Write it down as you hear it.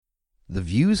The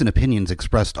views and opinions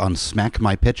expressed on Smack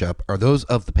My Pitch Up are those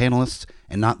of the panelists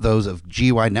and not those of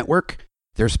GUI Network,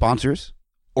 their sponsors,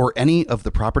 or any of the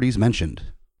properties mentioned.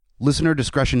 Listener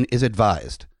discretion is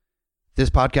advised. This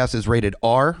podcast is rated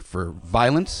R for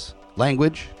violence,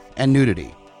 language, and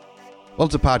nudity. Well,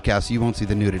 it's a podcast, so you won't see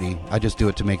the nudity. I just do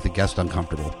it to make the guest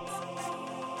uncomfortable.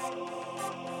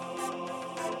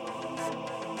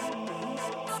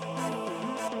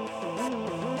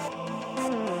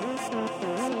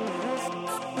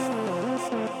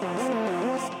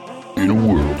 In a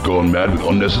world gone mad with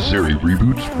unnecessary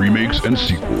reboots, remakes, and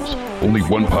sequels, only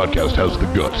one podcast has the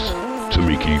guts to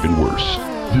make it even worse.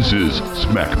 This is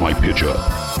Smack My Pitch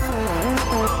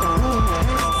Up.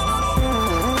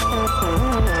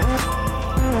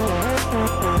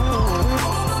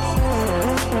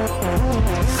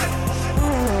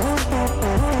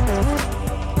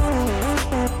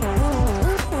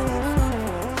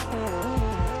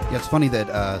 Yeah, it's funny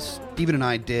that Steven and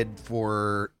I did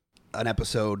for an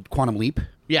episode Quantum Leap.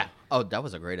 Yeah. Oh, that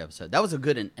was a great episode. That was a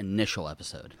good initial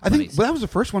episode. I think that was the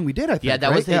first one we did, I think. Yeah, that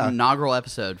right? was the inaugural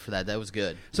episode for that. That was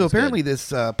good. So apparently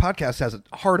this podcast has a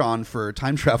hard-on for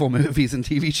time travel movies and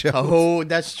TV shows. Oh,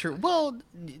 that's true. Well,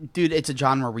 dude, it's a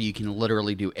genre where you can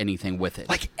literally do anything with it.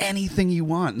 Like anything you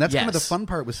want. And that's kind of the Yes. fun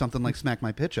part with something like Smack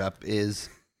My Pitch Up is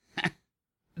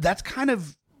that's kind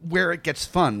of where it gets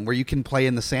fun, where you can play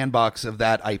in the sandbox of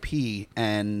that IP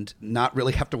and not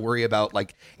really have to worry about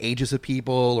like ages of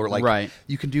people or like Right.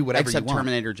 you can do whatever Except you want.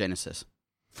 Terminator Genesis.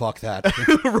 Fuck that.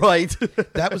 Right.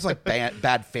 That was like bad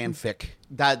fanfic.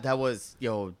 That was,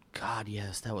 God,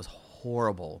 yes, that was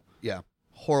horrible. Yeah.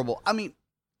 Horrible. I mean,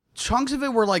 chunks of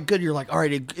it were like good. You're like, all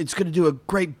right, it's going to do a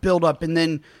great build up. And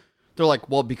then they're like,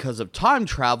 well, because of time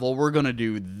travel, we're going to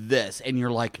do this. And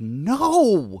you're like,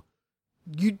 no.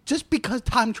 You just because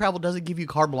time travel doesn't give you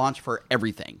carte blanche for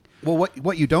everything. Well,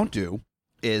 what you don't do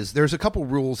is there's a couple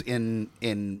rules in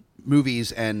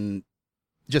movies and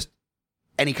just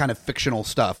any kind of fictional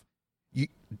stuff.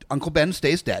 Uncle Ben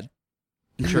stays dead.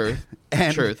 Truth.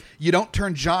 And Truth. you don't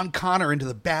turn John Connor into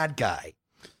the bad guy.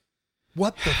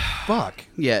 What the fuck?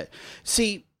 Yeah.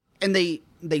 See, and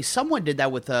they somewhat did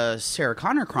that with Sarah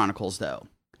Connor Chronicles, though.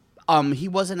 He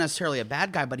wasn't necessarily a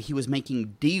bad guy, but he was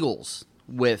making deals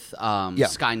with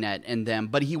Skynet and them,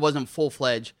 but he wasn't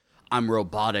full-fledged, I'm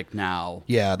robotic now.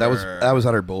 Yeah, that was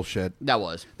utter bullshit.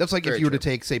 That's like Very if you were to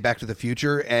true. take, say, Back to the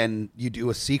Future and you do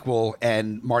a sequel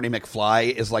and Marty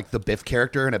McFly is like the Biff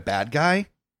character and a bad guy.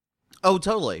 Oh,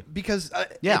 totally. Because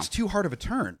Yeah. it's too hard of a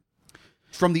turn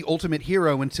from the ultimate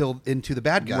hero into the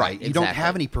bad guy. Right, You don't exactly.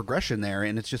 have any progression there,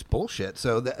 and it's just bullshit.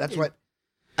 So that's what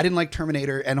I didn't like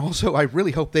Terminator, and also I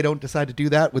really hope they don't decide to do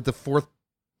that with the fourth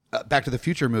Back to the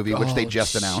Future movie, which they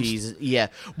just announced. Jeez. Yeah.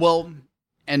 Well,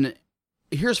 and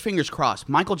here's fingers crossed.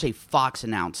 Michael J. Fox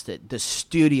announced it. The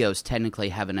studios technically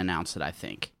haven't announced it, I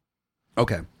think.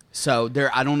 Okay. So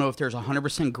I don't know if there's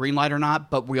 100% green light or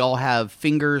not, but we all have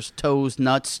fingers, toes,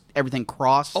 nuts, everything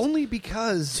crossed. Only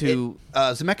because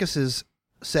Zemeckis has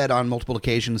said on multiple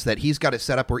occasions that he's got it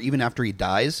set up where even after he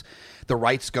dies, the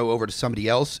rights go over to somebody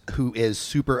else who is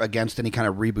super against any kind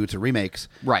of reboots or remakes.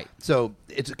 Right. So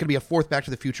it's going to be a fourth Back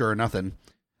to the Future or nothing.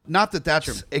 Not that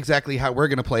that's exactly how we're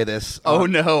going to play this. Oh,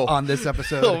 no. On this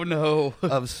episode. Oh, no.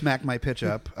 Of Smack My Pitch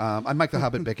Up. I'm Mike the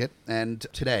Hobbit Bickett, and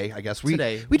today, I guess, we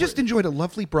just enjoyed a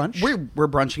lovely brunch. We're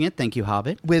brunching it. Thank you,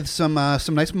 Hobbit. With some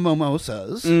nice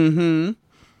mimosas. Mm-hmm.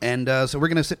 And so we're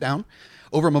going to sit down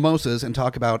over mimosas and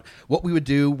talk about what we would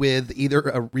do with either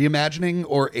a reimagining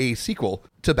or a sequel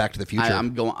to Back to the Future.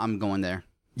 I'm going there.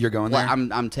 You're going there?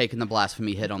 I'm taking the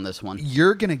blasphemy hit on this one.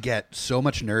 You're going to get so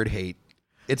much nerd hate.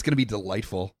 It's going to be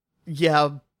delightful. Yeah,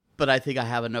 but I think I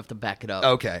have enough to back it up.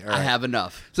 Okay, all right. I have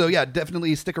enough. So yeah,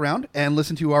 definitely stick around and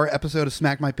listen to our episode of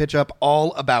Smack My Pitch Up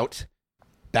all about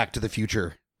Back to the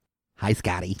Future. Hi,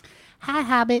 Scotty. Hi,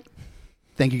 Hobbit.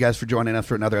 Thank you guys for joining us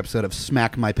for another episode of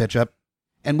Smack My Pitch Up.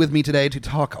 And with me today to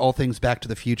talk all things Back to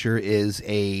the Future is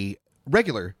a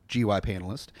regular GUI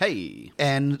panelist. Hey.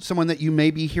 And someone that you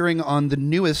may be hearing on the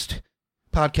newest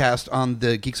podcast on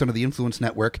the Geeks Under the Influence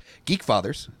Network, Geek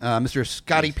Fathers. Mr.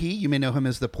 Scotty P. You may know him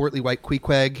as the portly white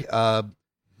Queequeg,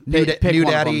 new Pick one of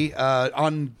daddy.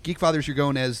 On Geek Fathers, you're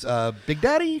going as Big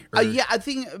Daddy? Or- Yeah, I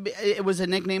think it was a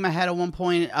nickname I had at one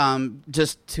point,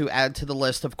 just to add to the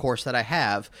list, of course, that I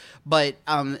have. But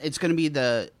it's going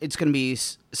to be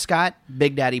Scott,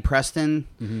 Big Daddy Preston,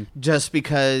 just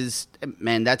because,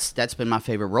 man, that's been my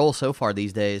favorite role so far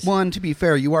these days. Well, and to be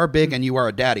fair, you are big and you are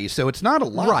a daddy, so it's not a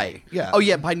lie. Right. Yeah. Oh,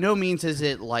 yeah. By no means is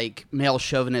it like male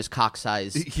chauvinist cock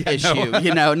size Yeah,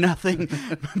 issue. no. Nothing.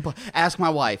 Ask my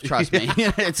wife. Trust me.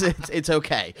 It's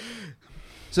okay.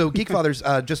 So Geek Fathers,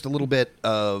 just a little bit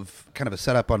of kind of a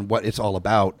setup on what it's all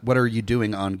about. What are you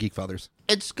doing on Geek Fathers?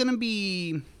 It's going to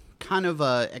be kind of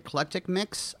a eclectic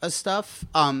mix of stuff.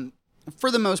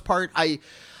 For the most part, I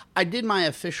did my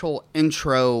official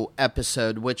intro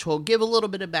episode, which will give a little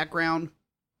bit of background.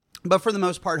 But for the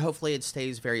most part, hopefully it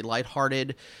stays very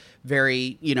lighthearted,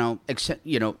 very,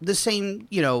 the same,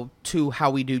 to how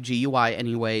we do GUI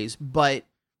anyways. But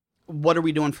what are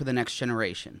we doing for the next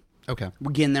generation? Okay.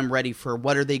 We're getting them ready for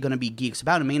what are they going to be geeks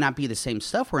about. It may not be the same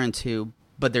stuff we're into,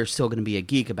 but they're still going to be a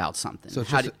geek about something. So it's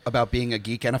just about being a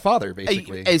geek and a father,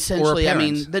 basically. Essentially, or a I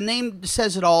parent. mean, the name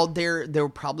says it all. There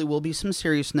probably will be some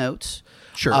serious notes.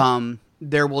 Sure.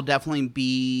 There will definitely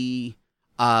be,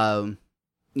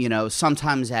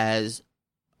 sometimes as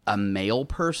a male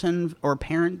person or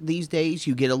parent these days,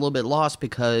 you get a little bit lost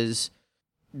because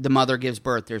the mother gives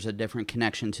birth. There's a different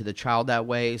connection to the child that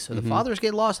way. So the fathers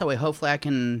get lost that way. Hopefully I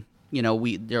can,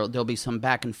 there'll be some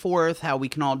back and forth, how we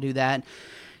can all do that.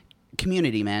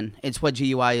 Community, man. It's what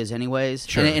GUI is anyways.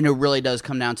 Sure. And it really does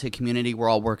come down to community. We're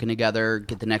all working together,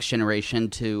 get the next generation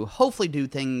to hopefully do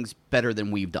things better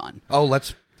than we've done. Oh,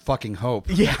 let's fucking hope.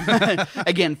 Yeah.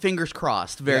 Again, fingers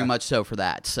crossed, very Yeah. much so for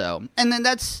that. So, and then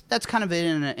that's kind of it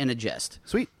in a gist.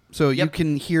 Sweet. So you Yep.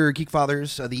 can hear Geek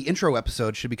Fathers. The intro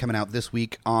episode should be coming out this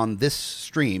week on this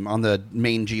stream, on the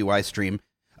main GUI stream.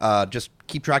 Just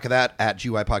keep track of that at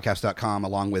GUIpodcast.com,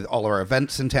 along with all of our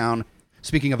events in town.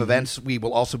 Speaking of events, we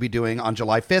will also be doing on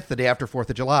July 5th, the day after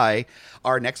 4th of July,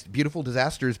 our next Beautiful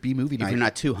Disasters B-Movie night. If you're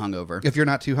not too hungover. If you're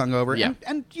not too hungover. Yeah.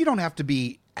 And you don't have to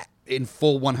be in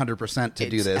full 100% to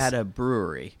do It's this. at a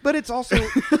brewery. But it's also,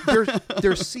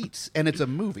 there's seats, and it's a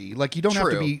movie. Like, you don't have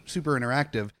to True. be super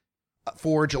interactive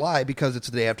for July because it's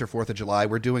the day after 4th of July.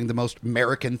 We're doing the most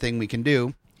American thing we can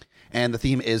do, and the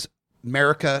theme is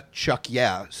America Chuck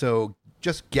Yeah. So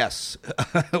just guess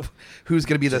who's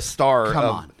going to be the star. Come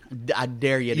of, on. I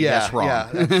dare you to guess wrong. Yeah,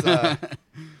 that's,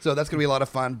 so that's going to be a lot of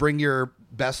fun. Bring your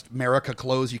best America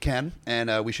clothes you can,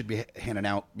 and we should be handing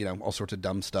out, all sorts of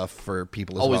dumb stuff for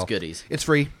people as well. Always goodies. It's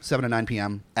free, 7 to 9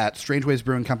 p.m. at Strange Ways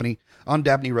Brewing Company on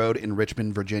Dabney Road in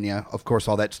Richmond, Virginia. Of course,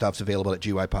 all that stuff's available at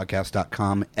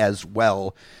GUIpodcast.com as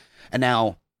well. And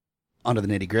now, onto the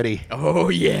nitty-gritty. Oh,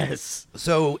 yes.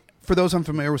 So, for those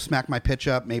unfamiliar with Smack My Pitch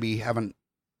Up, maybe haven't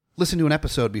listened to an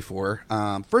episode before,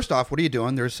 first off, what are you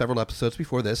doing? There's several episodes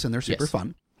before this, and they're super Yes.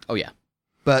 fun. Oh, yeah.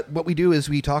 But what we do is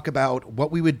we talk about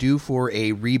what we would do for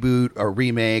a reboot or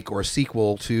remake or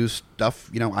sequel to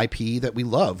stuff, IP that we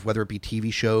love, whether it be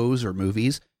TV shows or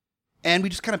movies. And we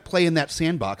just kind of play in that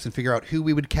sandbox and figure out who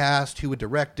we would cast, who would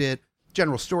direct it,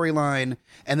 general storyline.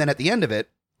 And then at the end of it,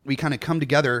 we kind of come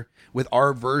together with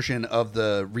our version of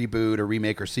the reboot or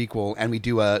remake or sequel, and we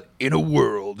do a in a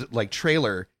world like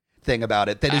trailer thing about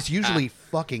it that is usually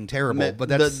fucking terrible. But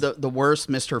that's the worst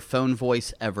Mr. Phone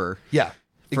voice ever. yeah.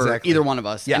 For Exactly. either one of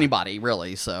us, Yeah. anybody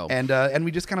really. So And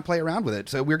we just kind of play around with it.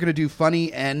 So we're going to do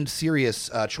funny and serious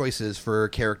choices for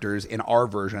characters in our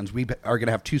versions. We are going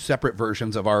to have two separate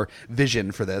versions of our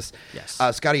vision for this. Yes.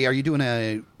 Scotty, are you doing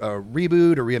a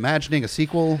reboot, a reimagining, a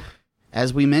sequel?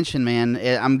 as we mentioned, man,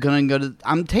 I'm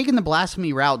taking the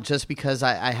blasphemy route just because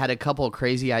I had a couple of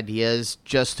crazy ideas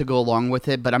just to go along with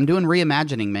it. But I'm doing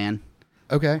reimagining, man.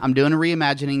 Okay. I'm doing a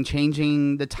reimagining,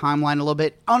 changing the timeline a little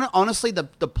bit. Honestly, the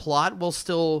plot will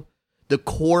still, the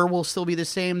core will still be the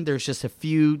same. There's just a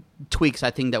few tweaks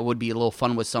I think that would be a little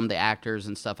fun with some of the actors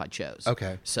and stuff I chose.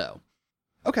 Okay. So,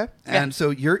 Okay. And so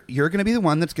you're going to be the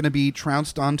one that's going to be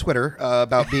trounced on Twitter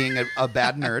about being a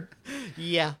bad nerd.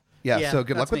 yeah. Yeah, so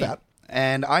good luck with that.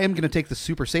 And I am going to take the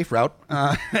super safe route.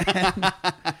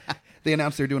 They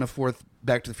announced they're doing a fourth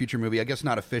Back to the Future movie. I guess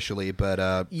not officially,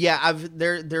 but Yeah,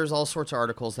 there's all sorts of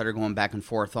articles that are going back and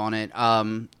forth on it.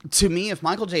 To me, if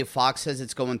Michael J. Fox says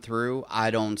it's going through,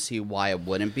 I don't see why it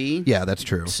wouldn't be. yeah, that's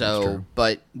true. So, That's true.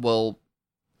 but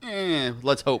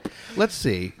let's hope. Let's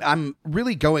see. I'm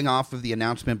really going off of the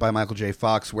announcement by Michael J.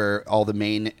 Fox where all the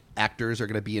main actors are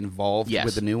going to be involved Yes.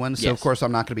 with the new one. So, Yes. of course,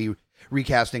 I'm not going to be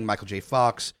recasting Michael J.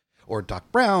 Fox or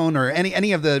Doc Brown or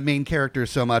any of the main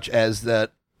characters so much as the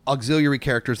auxiliary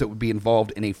characters that would be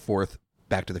involved in a fourth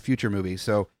Back to the Future movie.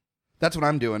 So that's what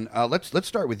I'm doing. Let's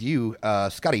start with you,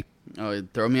 Scotty. Oh,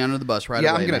 throw me under the bus right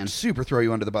Yeah, away, I'm going man. to super throw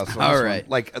you under the bus. On All this right.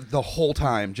 one. Like the whole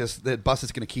time, just the bus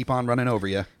is going to keep on running over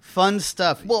you. Fun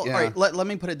stuff. Well, Yeah. all right, let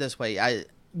me put it this way.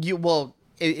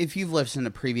 If you've listened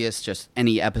to previous just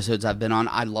any episodes I've been on,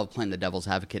 I love playing the devil's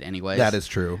advocate anyways. That is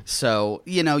true. So,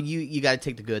 you got to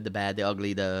take the good, the bad, the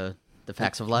ugly, the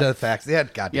facts of life. The facts. Yeah,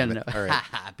 God Yeah, damn no. it. All right.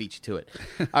 I beat you to it.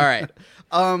 All right.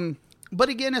 But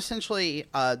again, essentially,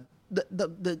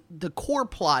 the core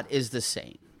plot is the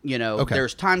same. You know, Okay.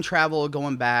 there's time travel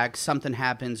going back. Something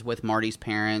happens with Marty's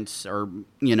parents, or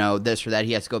this or that.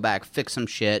 He has to go back, fix some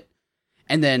shit,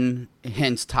 and then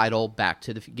hence title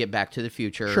Get Back to the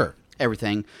Future. Sure.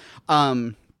 Everything.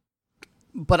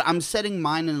 But I'm setting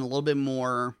mine in a little bit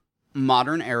more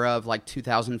modern era of like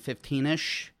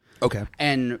 2015-ish. Okay.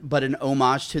 But an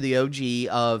homage to the OG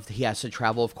of he has to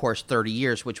travel, of course, 30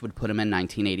 years, which would put him in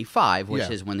 1985, which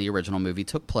is when the original movie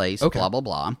took place. Okay. Blah blah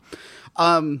blah.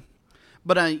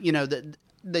 But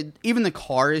even the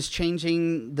car is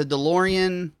changing. The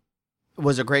DeLorean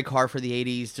was a great car for the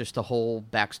 80s. Just the whole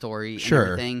backstory and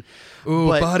everything. Ooh,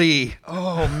 But- buddy.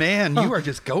 Oh man, you are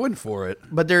just going for it.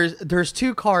 But there's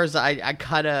two cars I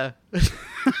kind of.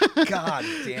 God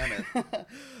damn it.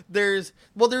 There's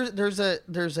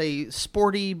a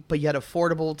sporty but yet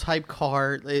affordable type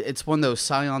car. It's one of those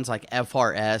Scions like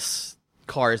FRS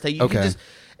cars that you can just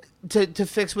to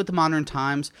fix with the modern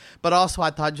times. But also I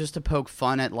thought just to poke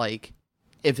fun at like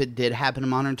if it did happen in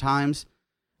modern times,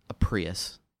 a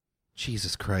Prius.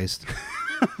 Jesus Christ.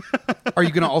 Are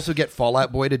you going to also get Fall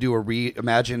Out Boy to do a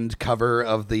reimagined cover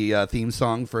of the theme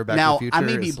song for Back to the Future? Now, I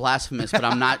may be blasphemous, but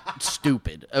I'm not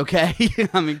stupid, okay?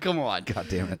 I mean, come on. God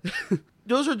damn it.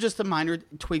 Those are just the minor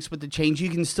tweaks with the change. You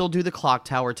can still do the clock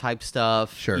tower type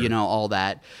stuff, Sure. All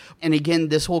that. And again,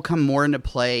 this will come more into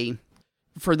play.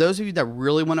 For those of you that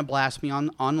really want to blast me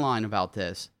online about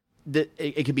this,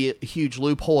 it could be a huge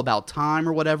loophole about time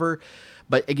or whatever.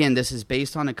 But again, this is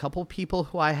based on a couple people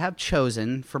who I have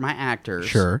chosen for my actors.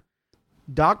 Sure.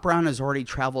 Doc Brown has already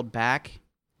traveled back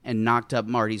and knocked up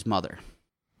Marty's mother.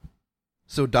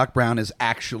 So Doc Brown is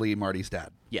actually Marty's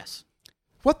dad. Yes.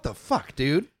 What the fuck,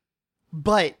 dude?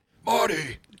 But,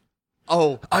 Marty,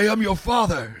 I am your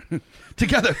father.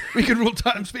 Together, we can rule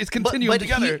time, space, continuum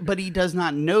together. But he does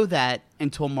not know that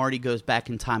until Marty goes back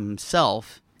in time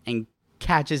himself and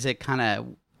catches it kind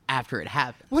of after it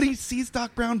happens. What, he sees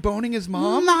Doc Brown boning his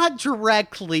mom? Not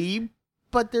directly,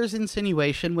 but there's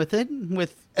insinuation with it. And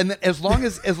then as long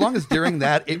as during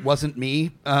that it wasn't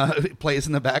me, it plays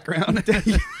in the background.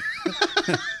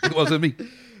 It wasn't me.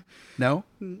 No?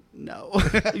 No.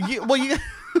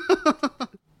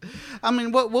 I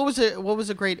mean, what was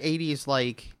a great 80s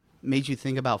like made you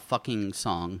think about fucking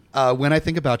song? When I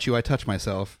think about you, I touch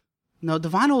myself. No, the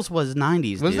Vinyls was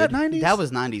 90s, Was dude. that 90s? That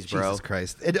was 90s, bro. Jesus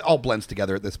Christ. It all blends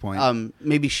together at this point.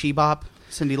 Maybe She-Bop,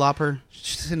 Cyndi Lauper,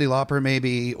 Cyndi Lauper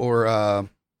maybe, or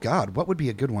God, what would be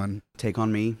a good one? Take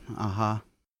on Me, Uh-huh.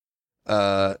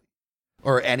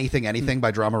 Or Anything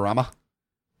by Dramarama.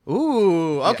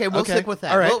 Ooh, okay, Yeah, we'll okay. stick with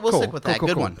that. All right, we'll cool, stick with cool, that. cool,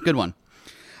 Good cool. one, good one.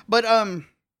 But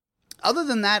other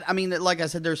than that, I mean, like I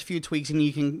said, there's a few tweaks, and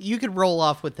you could roll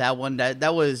off with that one.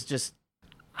 That was just,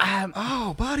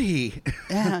 Oh, buddy.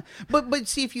 yeah. But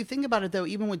see, if you think about it though,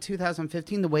 even with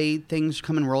 2015, the way things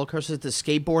come in roller coasters, the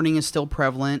skateboarding is still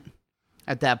prevalent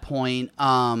at that point.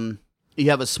 You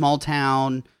have a small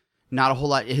town. Not a whole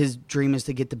lot. His dream is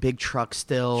to get the big truck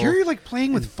still. You're like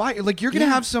playing with fire. Like you're going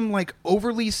to have some like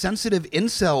overly sensitive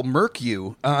incel murk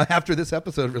you after this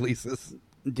episode releases.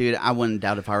 Dude, I wouldn't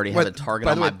doubt if I already had a target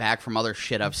by on the my way, back from other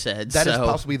shit I've said. That is so.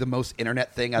 possibly the most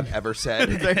internet thing I've ever said.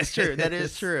 That's true. That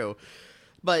is true.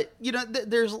 But,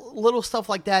 there's little stuff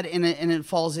like that, and it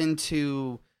falls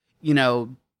into, how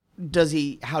does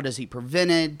he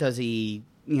prevent it? Does he,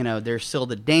 there's still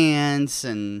the dance,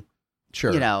 and,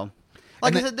 Sure.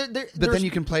 Like And I said, But then you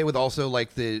can play with also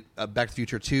like the Back to the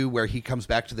Future 2 where he comes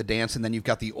back to the dance and then you've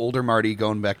got the older Marty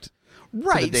going back to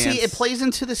right. the dance. See, it plays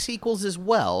into the sequels as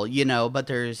well, but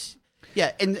there's,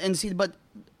 yeah, and see, but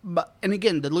and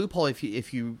again, the loophole, if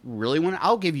you really want to,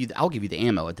 I'll give you the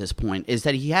ammo at this point, is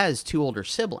that he has two older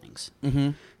siblings,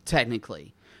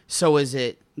 technically. So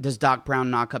does Doc Brown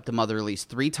knock up the mother at least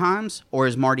 3 times, or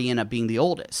is Marty end up being the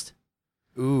oldest?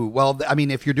 Ooh, well, I mean,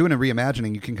 if you're doing a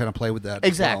reimagining, you can kind of play with that.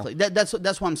 Exactly. As well.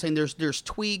 That's what I'm saying. There's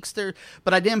tweaks there,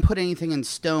 but I didn't put anything in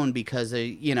stone because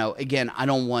again, I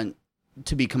don't want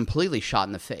to be completely shot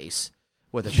in the face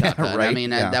with a shotgun. right. I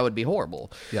mean, Yeah. that would be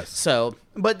horrible. Yes. So,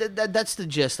 but that's the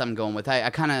gist I'm going with. I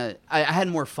had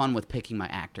more fun with picking my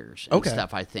actors and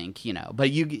stuff. I think but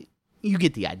you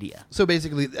get the idea. So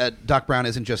basically, Doc Brown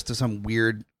isn't just some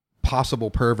weird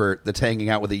possible pervert that's hanging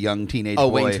out with a young teenage boy. Oh,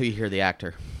 wait until you hear the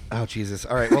actor. Oh, Jesus.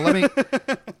 All right. Well,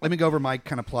 let me go over my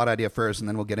kind of plot idea first, and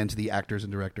then we'll get into the actors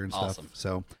and director and stuff. Awesome.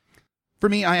 So, for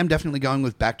me, I am definitely going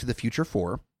with Back to the Future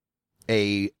 4,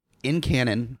 a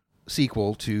in-canon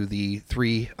sequel to the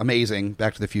 3 amazing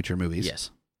Back to the Future movies. Yes.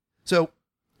 So,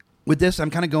 with this,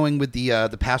 I'm kind of going with the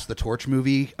Pass the Torch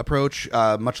movie approach,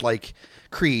 much like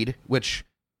Creed, which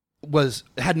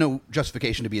had no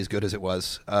justification to be as good as it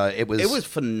was. It was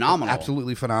phenomenal.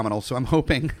 Absolutely phenomenal. So I'm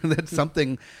hoping that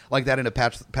something like that in a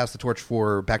pass the torch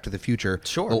for Back to the Future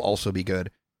will also be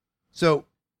good. So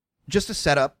just to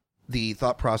set up the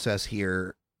thought process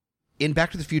here, in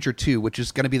Back to the Future 2, which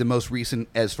is going to be the most recent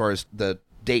as far as the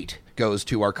date goes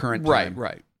to our current time.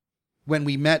 Right. When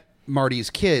we met Marty's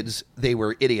kids, they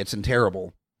were idiots and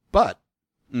terrible. But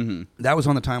that was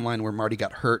on the timeline where Marty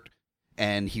got hurt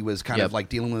and he was kind of like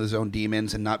dealing with his own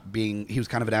demons and he was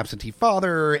kind of an absentee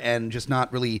father and just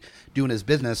not really doing his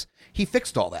business. He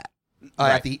fixed all that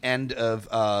at the end of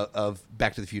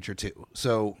Back to the Future 2.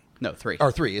 So... No, 3.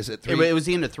 Or 3, is it 3? It was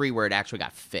the end of 3 where it actually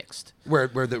got fixed. Where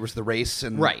there was the race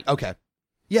and... Right. Okay.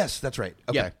 Yes, that's right.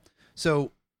 Okay. Yeah.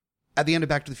 So, at the end of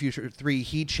Back to the Future 3,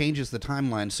 he changes the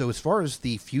timeline. So, as far as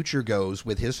the future goes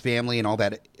with his family and all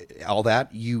that,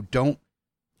 you don't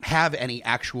have any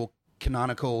actual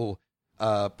canonical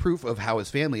proof of how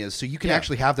his family is. So, you can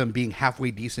actually have them being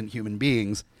halfway decent human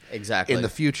beings in the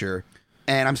future.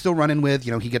 And I'm still running with,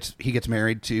 he gets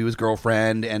married to his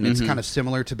girlfriend, and it's kind of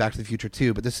similar to Back to the Future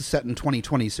 2, but this is set in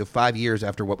 2020, so 5 years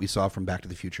after what we saw from Back to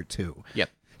the Future 2. Yep.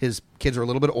 His kids are a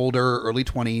little bit older, early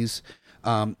 20s,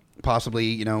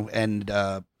 possibly, and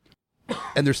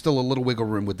there's still a little wiggle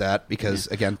room with that because,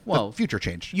 again, the future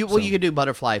changed. You could do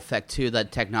butterfly effect, too.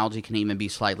 That technology can even be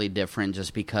slightly different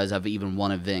just because of even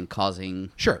one event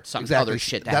causing some other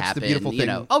shit to happen. That's the beautiful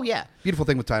thing. Oh, yeah. Beautiful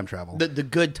thing with time travel. The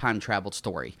good time travel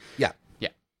story. Yeah.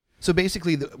 So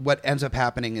basically, what ends up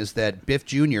happening is that Biff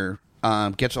Jr.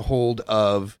 Gets a hold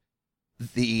of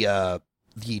the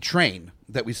train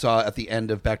that we saw at the end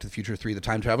of Back to the Future 3, the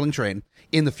time traveling train,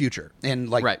 in the future,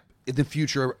 and in the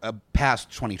future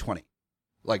past 2020,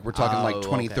 like we're talking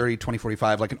 2030,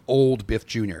 2045, like an old Biff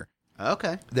Jr.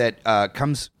 Okay, that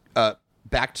comes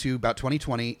back to about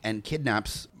 2020 and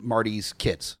kidnaps Marty's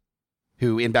kids,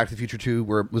 who in Back to the Future 2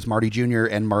 was Marty Jr.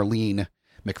 and Marlene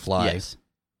McFly. Yes.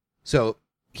 So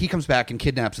he comes back and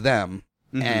kidnaps them,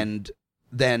 and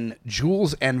then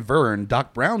Jules and Vern,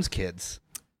 Doc Brown's kids,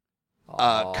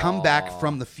 come back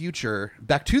from the future,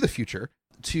 back to the future,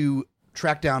 to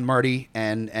track down Marty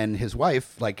and his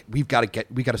wife. Like, we got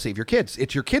to save your kids.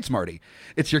 It's your kids, Marty.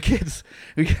 It's your kids.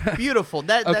 Beautiful.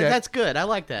 That's good. I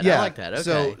like that. Yeah. I like that.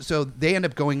 Okay. So they end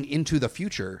up going into the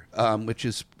future, which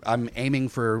is, I'm aiming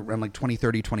for around like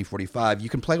 2030, 2045. You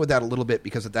can play with that a little bit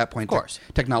because at that point, of course,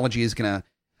 technology is going to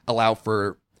allow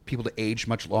for people to age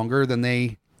much longer than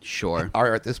they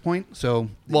are at this point. So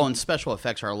and special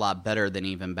effects are a lot better than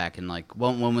even back in like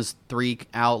when was 3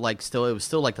 out? Like it was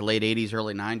still like the late 80s,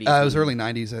 early 90s. It was early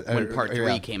 90s when part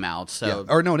 3 came out. So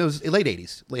or no, it was late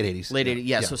 80s. Late 80s.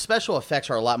 Yeah. So special effects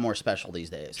are a lot more special these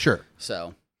days. Sure.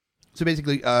 So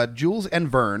basically, Jules and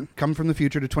Vern come from the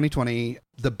future to 2020.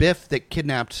 The Biff that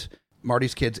kidnapped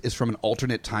Marty's kids is from an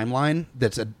alternate timeline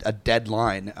that's a dead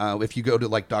line. If you go to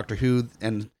like Doctor Who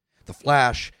and The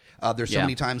Flash, there's so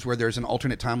many times where there's an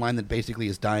alternate timeline that basically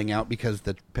is dying out because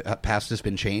the past has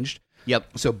been changed.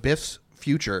 Yep. So Biff's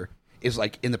future is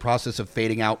like in the process of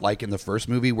fading out, like in the first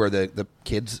movie where the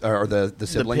kids or the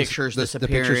siblings, the pictures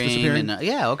disappearing. And,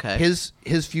 okay.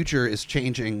 His future is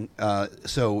changing.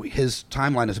 So his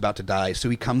timeline is about to die. So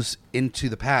he comes into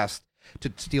the past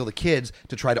to steal the kids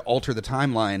to try to alter the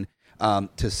timeline.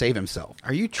 To save himself.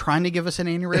 Are you trying to give us an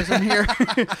aneurysm here?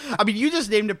 I mean, you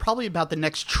just named it probably about the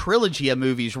next trilogy of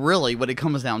movies, really, when it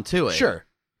comes down to it. Sure.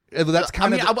 That's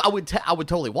kind of. I would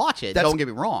totally watch it. Don't get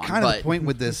me wrong. Kind of the point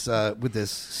with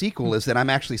this sequel is that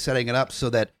I'm actually setting it up so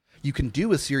that you can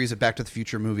do a series of Back to the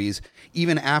Future movies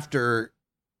even after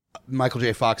Michael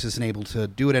J. Fox isn't able to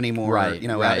do it anymore. Right.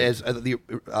 As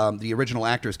the original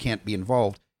actors can't be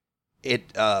involved.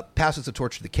 It passes the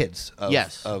torch to the kids. No,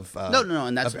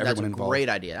 and that's a great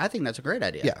idea. I think that's a great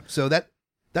idea. Yeah, so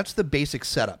that's the basic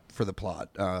setup for the plot.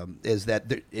 Is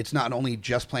that it's not only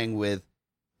just playing with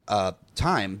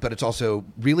time, but it's also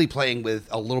really playing with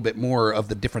a little bit more of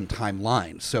the different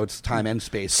timelines. So it's time and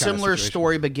space. Similar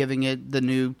story, but giving it the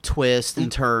new twist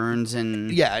and turns, and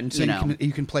and so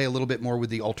you can play a little bit more with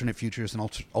the alternate futures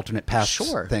and alternate paths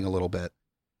thing a little bit.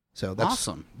 So that's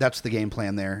awesome. That's the game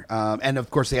plan there. And of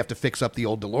course, they have to fix up the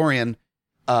old DeLorean.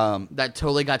 That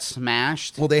totally got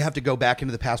smashed. Well, they have to go back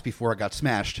into the past before it got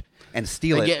smashed and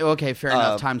steal it. Okay, fair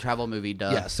enough. Time travel movie,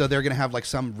 duh. Yeah, so they're going to have like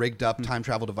some rigged up time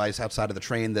travel device outside of the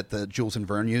train that the Jules and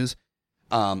Vern use.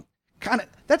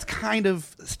 That's kind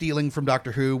of stealing from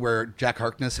Doctor Who, where Jack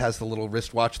Harkness has the little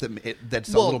wristwatch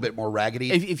that's a little bit more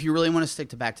raggedy. If you really want to stick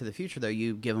to Back to the Future, though,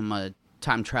 you give him a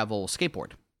time travel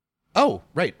skateboard. Oh,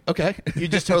 right. Okay. You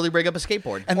just totally rig up a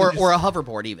skateboard And or then just- or a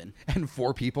hoverboard even. And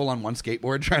 4 people on one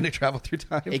skateboard trying to travel through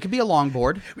time. It could be a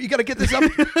longboard. We got to get this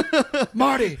up.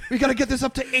 Marty, we got to get this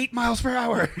up to 8 miles per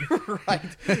hour. Right.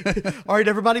 All right,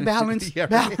 everybody, balance. Yeah,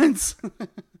 right. Balance.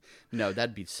 No,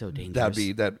 that'd be so dangerous. That'd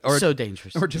be that. Or, so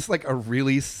dangerous. Or just like a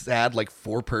really sad, like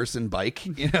 4-person bike,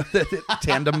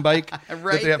 tandem bike. That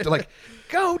Right. they have to like,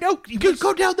 go down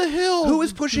the hill. Who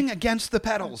is pushing against the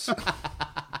pedals?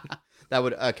 That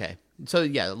would, okay. So,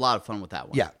 yeah, a lot of fun with that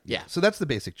one. Yeah. So that's the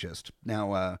basic gist.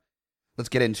 Now, let's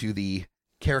get into the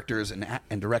characters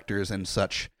and directors and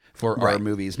such for our Right.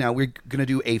 movies. Now, we're going to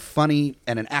do a funny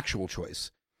and an actual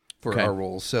choice for Okay. our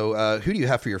roles. So, who do you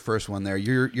have for your first one there?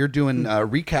 You're doing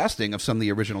recasting of some of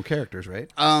the original characters, right?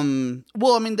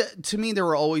 Well, I mean, to me, there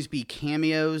will always be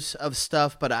cameos of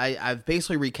stuff, but I've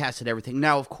basically recasted everything.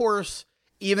 Now, of course,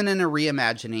 even in a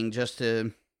reimagining, just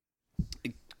to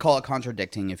call it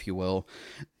contradicting, if you will,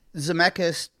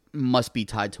 Zemeckis must be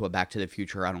tied to a Back to the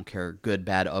Future. I don't care, good,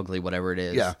 bad, ugly, whatever it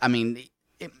is. Yeah. I mean,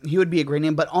 he would be a great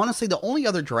name, but honestly, the only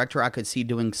other director I could see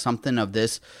doing something of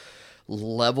this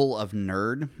level of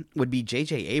nerd would be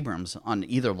J.J. Abrams on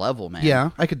either level, man.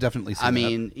 Yeah, I could definitely see I that.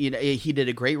 mean, you know, he did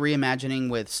a great reimagining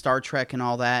with Star Trek and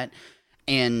all that.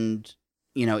 And,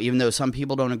 you know, even though some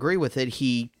people don't agree with it,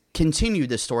 he continued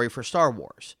the story for Star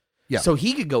Wars. Yeah. So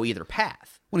he could go either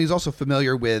path. When he's also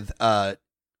familiar with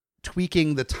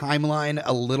tweaking the timeline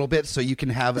a little bit so you can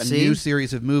have a See? new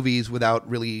series of movies without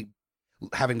really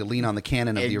having to lean on the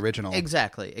canon of the original.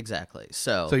 Exactly.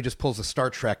 So So he just pulls a Star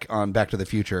Trek on Back to the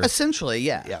Future. essentially,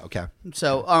 yeah. Yeah, okay.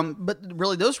 So, but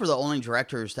really, those were the only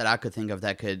directors that I could think of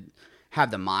that could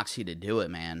have the moxie to do it,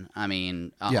 man. I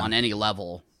mean, Yeah. on any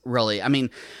level, really. I mean,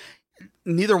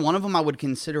 neither one of them I would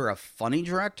consider a funny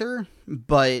director,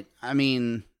 but I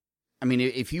mean,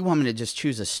 if you want me to just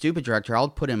choose a stupid director, I'll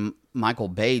put in Michael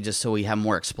Bay just so we have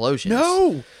more explosions.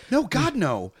 No, God,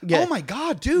 no. Yeah. Oh my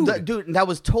God, dude. Dude, that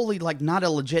was totally like not a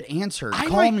legit answer. I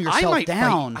Calm might- yourself I might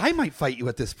down. I might fight you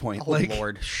at this point. Oh, like,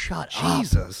 Lord, shut up.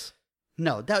 Jesus.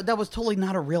 No, that was totally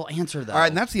not a real answer, though. All right,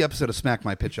 and that's the episode of Smack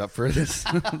My Pitch Up for this.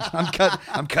 I'm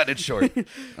cutting it short. I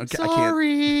can't.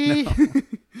 Sorry.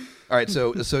 All right,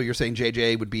 so you're saying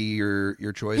JJ would be your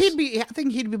choice? I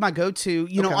think he'd be my go-to,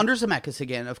 you know, Okay. under Zemeckis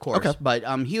again, of course. Okay. But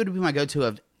he would be my go-to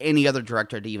of any other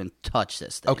director to even touch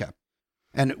this thing. Okay.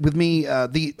 And with me,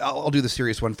 I'll do the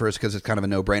serious one first because it's kind of a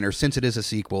no-brainer. Since it is a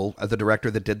sequel, the director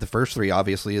that did the first 3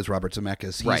 obviously is Robert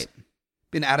Zemeckis. He's Right.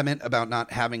 been adamant about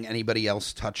not having anybody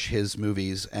else touch his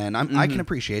movies, and I Mm-hmm. can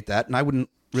appreciate that, and I wouldn't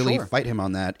really Sure. fight him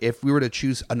on that. If we were to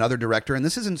choose another director, and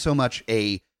this isn't so much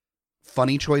a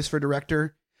funny choice for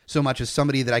director, so much as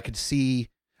somebody that I could see,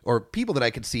 or people that I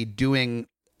could see doing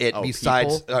it Oh,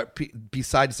 besides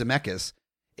Zemeckis,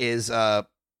 is,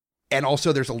 and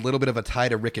also there's a little bit of a tie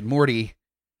to Rick and Morty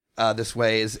this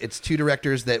way, is it's 2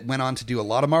 directors that went on to do a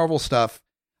lot of Marvel stuff,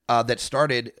 that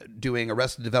started doing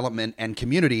Arrested Development and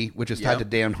Community, which is tied Yep. to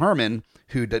Dan Harmon,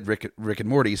 who did Rick and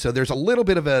Morty. So there's a little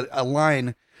bit of a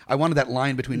line. I wanted that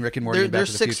line between Rick and Morty and Back There's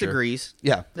to the 6 Future. degrees.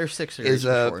 Yeah. There's 6 degrees. Is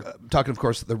for sure. talking, of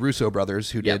course, the Russo brothers,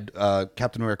 who Yep. did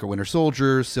Captain America Winter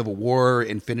Soldier, Civil War,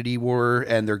 Infinity War,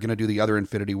 and they're going to do the other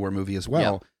Infinity War movie as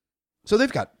well. Yep. So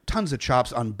they've got tons of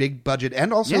chops on big budget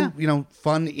and also, Yeah.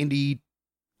 fun indie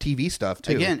TV stuff,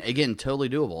 too. Again, totally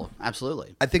doable.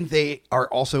 Absolutely. I think they are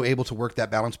also able to work that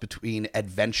balance between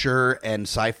adventure and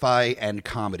sci-fi and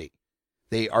comedy.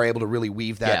 They are able to really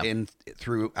weave that in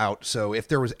throughout. So if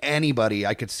there was anybody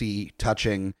I could see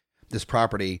touching this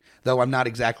property, though I'm not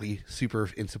exactly super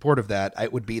in support of that,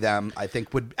 it would be them. I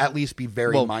think would at least be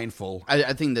very mindful.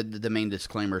 I think that the main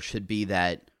disclaimer should be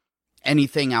that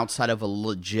anything outside of a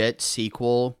legit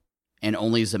sequel and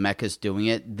only Zemeckis doing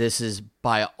it, this is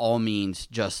by all means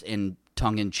just in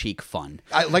tongue-in-cheek fun.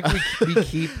 We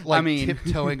keep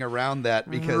tiptoeing around that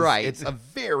because Right. it's a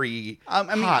very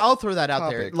I'll throw that out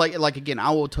there. topic. Like again, I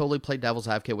will totally play devil's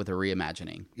advocate with a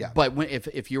reimagining. Yeah. But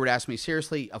if you were to ask me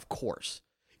seriously, of course,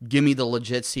 give me the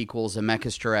legit sequels,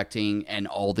 Zemeckis directing, and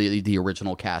all the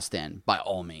original cast in, by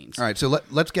all means. All right, so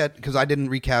let's get, because I didn't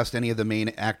recast any of the main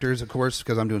actors, of course,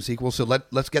 because I'm doing sequels. So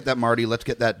let's get that Marty. Let's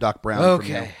get that Doc Brown. From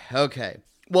you. Okay.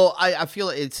 Well, I feel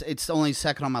it's only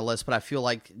second on my list, but I feel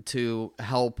like to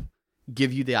help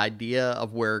give you the idea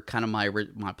of where kind of my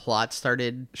plot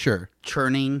started Sure.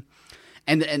 churning,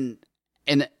 and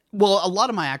well, a lot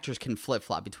of my actors can flip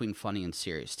flop between funny and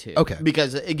serious too. Okay.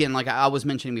 Because again, like I was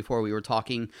mentioning before we were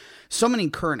talking, so many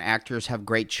current actors have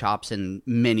great chops in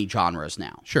many genres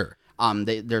now. Sure.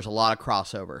 There's a lot of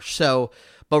crossover. So,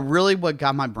 but really, what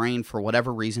got my brain for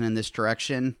whatever reason in this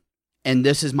direction, and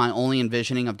this is my only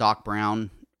envisioning of Doc Brown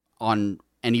on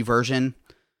any version,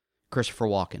 Christopher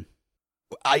Walken.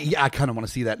 I kind of want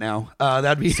to see that now.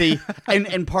 That'd be See,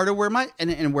 and part of where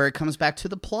and where it comes back to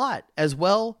the plot as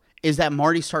well is that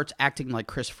Marty starts acting like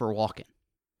Christopher Walken.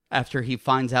 After he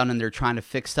finds out and they're trying to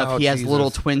fix stuff, he has little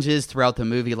twinges throughout the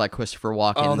movie like Christopher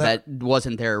Walken that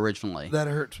wasn't there originally. That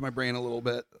hurts my brain a little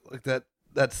bit. Like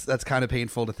that's kind of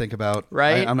painful to think about.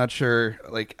 Right? I'm not sure.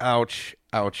 Like, ouch.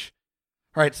 All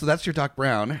right, so that's your Doc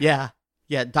Brown. Yeah,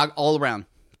 Doc all around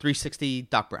 360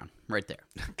 Doc Brown right there.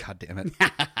 God damn it. All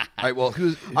right, well,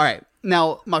 who's... All right.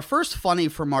 Now, my first funny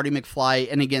for Marty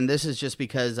McFly, and again, this is just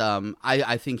because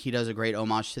I think he does a great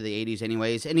homage to the 80s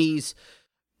anyways, and he's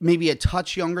maybe a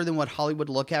touch younger than what Hollywood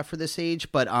look at for this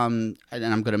age, but and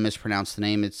I'm going to mispronounce the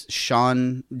name. It's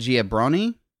Sean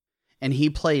Giabroni, and he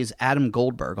plays Adam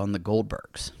Goldberg on The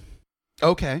Goldbergs.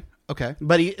 Okay.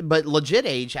 But legit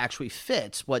age actually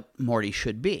fits what Morty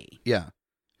should be. Yeah.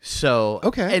 So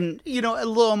okay, and a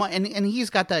little, and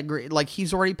he's got that great, like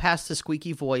he's already past the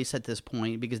squeaky voice at this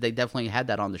point because they definitely had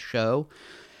that on the show.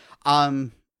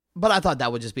 But I thought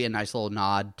that would just be a nice little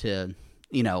nod to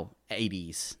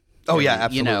 80s. Oh yeah,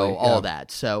 absolutely. All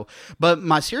that. So, but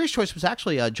my serious choice was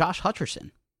actually Josh Hutcherson.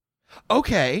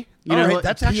 Okay,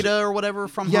 that's PETA actually, or whatever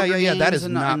from Hunger Games. That is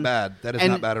not bad. That is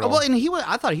not bad at all. Well, and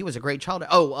I thought he was a great child.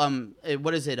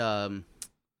 What is it?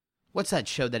 What's that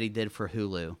show that he did for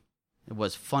Hulu? It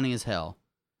was funny as hell.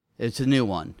 It's a new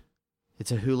one.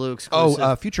 It's a Hulu exclusive.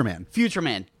 Oh, Future Man. Future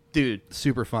Man, dude,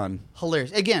 super fun,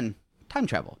 hilarious. Again, time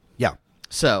travel. Yeah.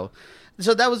 So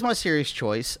that was my serious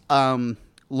choice.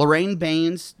 Lorraine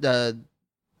Baines, the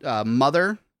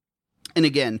mother, and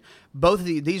again, both of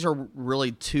these are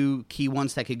really two key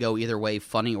ones that could go either way,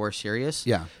 funny or serious.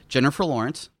 Yeah. Jennifer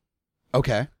Lawrence.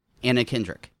 Okay. Anna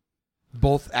Kendrick.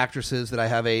 Both actresses that I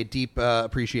have a deep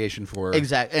appreciation for.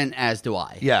 Exactly, and as do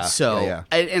I. Yeah. So, yeah.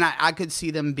 And I could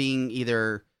see them being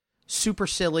either super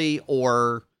silly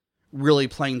or really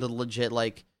playing the legit,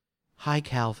 like, hi,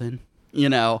 Calvin,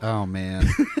 Oh, man.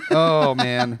 Oh,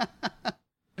 man.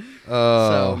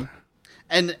 So,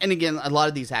 and again, a lot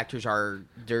of these actors I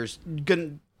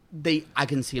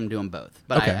can see them doing both,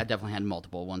 but okay. I definitely had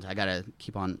multiple ones. I got to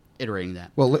keep on iterating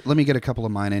that. Well, let me get a couple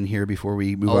of mine in here before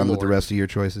we move on with the rest of your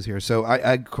choices here. So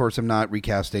I of course, am not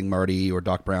recasting Marty or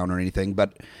Doc Brown or anything,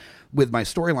 but with my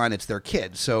storyline, it's their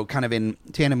kids. So kind of in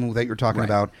tandem with what you're talking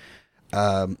about,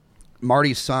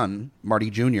 Marty's son, Marty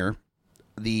Jr.,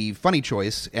 the funny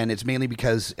choice, and it's mainly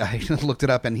because I looked it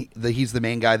up, and he's the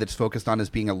main guy that's focused on as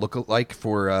being a lookalike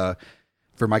for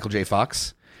Michael J.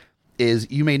 Fox. Is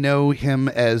you may know him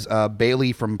as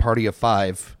Bailey from Party of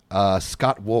Five.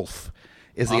 Scott Wolf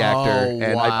is the actor,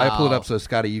 and wow. I pulled it up so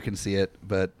Scotty, you can see it,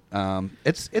 but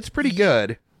it's pretty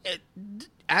good.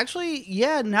 Actually,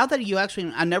 yeah. Now that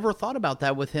I never thought about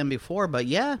that with him before, but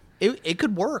yeah, it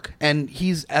could work. And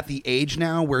he's at the age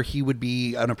now where he would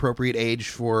be an appropriate age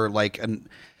for like an.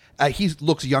 He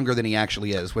looks younger than he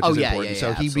actually is, which is important.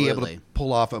 So he'd be able to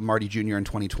pull off a Marty Jr. in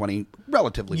 2020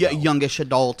 relatively well. Youngish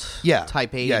adult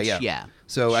type age. Yeah.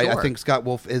 So sure. I think Scott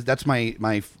Wolf that's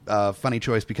my funny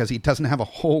choice because he doesn't have a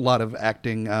whole lot of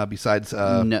acting besides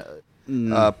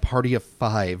Party of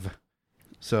Five.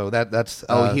 So that's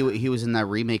he was in that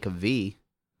remake of V.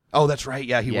 Oh, that's right.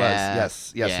 Yeah, he was.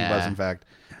 Yes, he was in fact.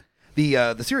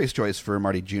 The serious choice for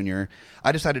Marty Jr.,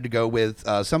 I decided to go with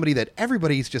somebody that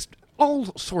everybody's just all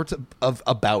sorts of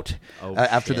about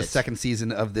after the second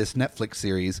season of this Netflix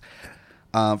series.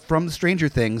 From the Stranger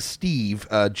Things, Steve,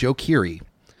 Joe Keery,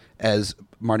 as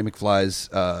Marty McFly's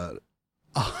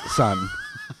son.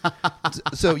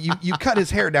 So you cut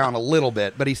his hair down a little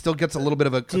bit, but he still gets a little bit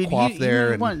of a coif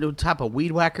there. What type of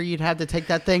weed whacker you'd have to take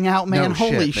that thing out, man? No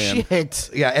Holy shit!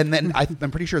 Yeah, and then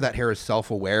I'm pretty sure that hair is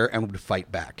self-aware and would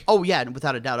fight back. Oh yeah,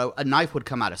 without a doubt, a knife would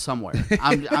come out of somewhere.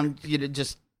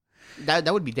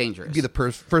 That would be dangerous. You'd be the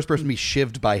first person to be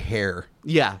shivved by hair.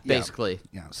 Yeah, basically.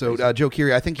 Yeah. So Joe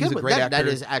Keery, I think he's a great actor. That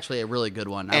is actually a really good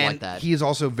one. I like that. He is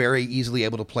also very easily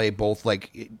able to play both,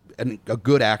 like a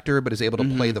good actor, but is able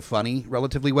to play the funny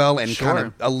relatively well, and kind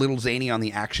of a little zany on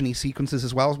the actiony sequences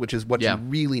as well, which is what you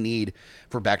really need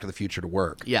for Back to the Future to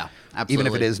work. Yeah, absolutely. Even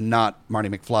if it is not Marty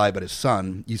McFly but his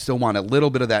son, you still want a little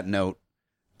bit of that note.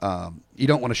 You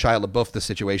don't want to Shia LaBeouf the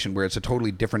situation where it's a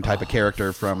totally different type of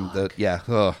character from the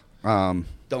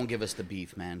don't give us the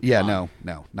beef, man. No,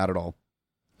 not at all.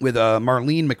 With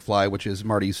Marlene McFly, which is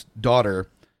Marty's daughter,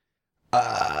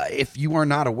 if you are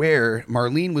not aware,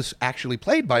 Marlene was actually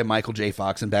played by Michael J.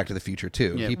 Fox in Back to the Future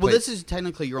too. Yeah. This is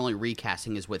technically your only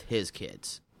recasting is with his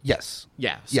kids. Yes.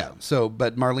 Yeah. So,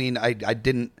 but Marlene, I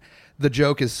didn't. The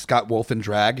joke is Scott Wolf in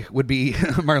drag would be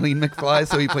Marlene McFly,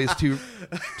 so he plays two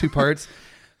parts.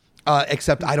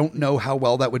 Except I don't know how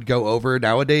well that would go over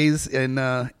nowadays in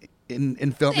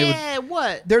in film.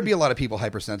 What? There'd be a lot of people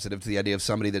hypersensitive to the idea of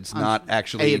somebody that's not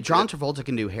actually. Hey, if John Travolta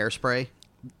can do Hairspray,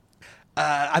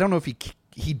 I don't know if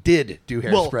he did do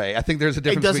Hairspray. I think there's a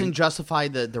difference. It doesn't justify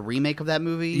the remake of that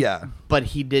movie. Yeah, but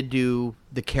he did do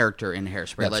the character in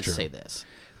Hairspray. That's let's true. say this.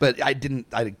 But I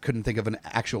couldn't think of an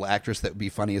actual actress that would be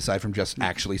funny aside from just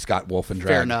actually Scott Wolf in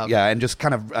drag. Fair enough. Yeah, and just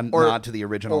kind of a nod to the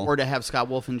original. Or to have Scott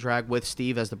Wolf in drag with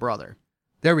Steve as the brother.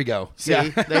 There we go. See? Yeah.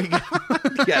 There you go.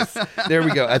 Yes, there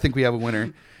we go. I think we have a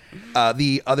winner.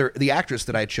 The actress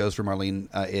that I chose for Marlene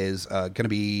is going to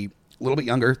be a little bit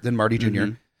younger than Marty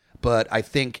Jr., but I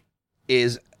think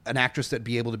is an actress that'd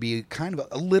be able to be kind of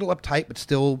a little uptight, but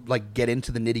still like get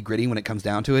into the nitty gritty when it comes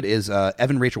down to it. Is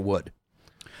Evan Rachel Wood?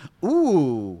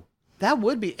 Ooh, that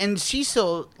would be, and she's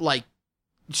so like,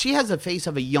 she has the face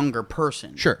of a younger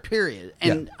person. Sure. Period.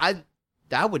 And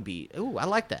that would be. Ooh, I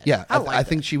like that. Yeah, I that.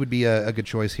 think she would be a good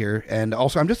choice here. And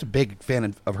also, I'm just a big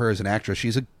fan of her as an actress.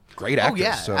 She's a great actress. Oh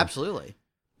yeah, so. absolutely.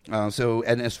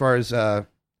 And as far as the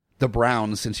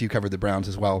Browns, since you covered the Browns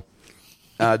as well,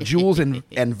 Jules and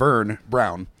Vern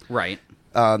Brown. Right.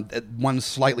 One's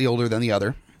slightly older than the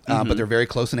other, but they're very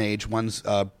close in age. One's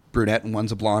brunette and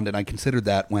one's a blonde, and I considered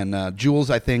that when Jules,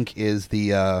 I think, is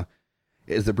the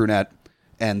brunette,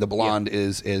 and the blonde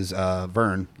is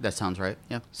Vern. That sounds right.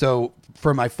 Yeah. So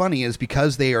for my funny is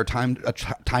because they are time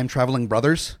traveling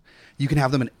brothers, you can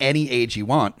have them in any age you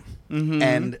want,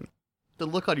 and the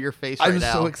look on your face right now.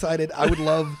 I'm so excited. I would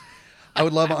love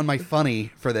on my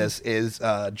funny for this is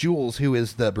Jules, who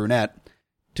is the brunette,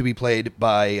 to be played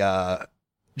by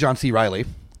John C. Reilly,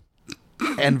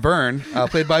 and Vern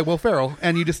played by Will Ferrell,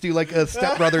 and you just do like a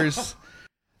Step Brothers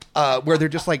where they're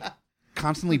just like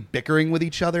constantly bickering with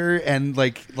each other and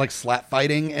like slap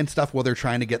fighting and stuff while they're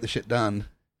trying to get the shit done.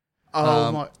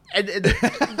 Oh my! And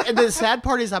the sad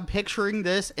part is, I'm picturing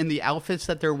this in the outfits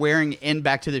that they're wearing in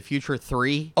Back to the Future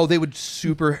 3. Oh, they would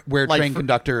super wear Like train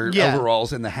conductor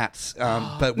overalls and the hats.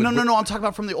 But No. I'm talking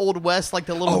about from the Old West, like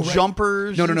the little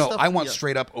jumpers. No. and stuff. I want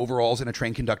straight up overalls and a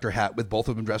train conductor hat with both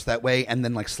of them dressed that way, and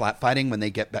then like slap fighting when they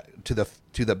get back to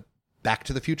the Back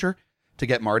to the Future to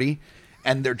get Marty,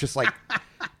 and they're just like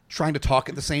trying to talk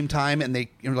at the same time, and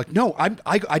you're like, no,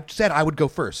 I said I would go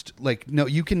first. Like, no,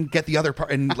 you can get the other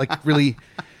part, and like really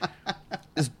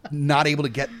is not able to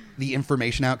get the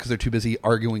information out because they're too busy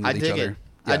arguing with each other.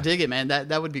 I dig it, man.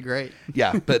 That would be great.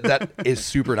 Yeah, but that is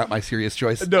super not my serious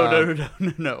choice.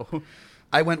 No.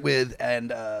 I went with,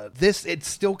 and it's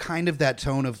still kind of that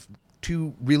tone of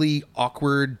two really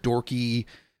awkward, dorky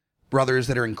brothers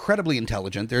that are incredibly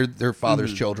intelligent. They're their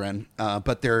father's children,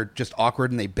 but they're just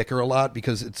awkward and they bicker a lot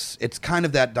because it's kind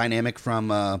of that dynamic from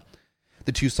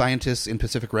the two scientists in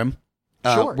Pacific Rim.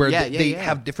 Sure. Where they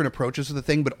have different approaches to the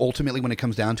thing, but ultimately when it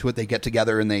comes down to it, they get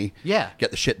together and they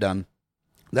get the shit done.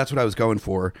 That's what I was going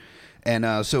for.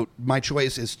 And so my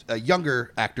choice is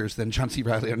younger actors than John C.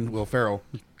 Reilly and Will Ferrell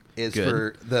is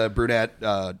for the brunette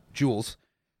Jules.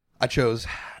 I chose,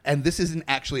 and this isn't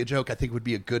actually a joke, I think would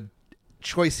be a good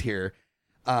choice here.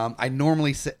 I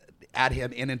normally add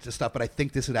him into stuff, but I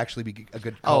think this would actually be a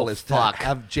good call to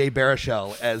have Jay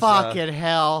Baruchel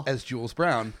as Jules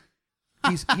Brown.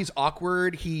 He's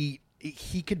awkward. He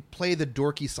could play the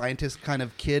dorky scientist kind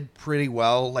of kid pretty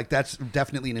well. Like that's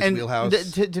definitely in his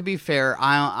wheelhouse. To be fair,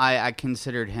 I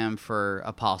considered him for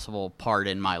a possible part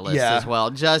in my list as well,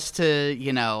 just to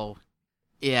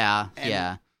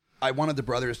yeah. I wanted the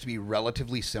brothers to be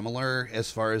relatively similar as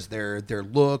far as their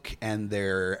look and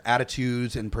their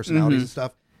attitudes and personalities and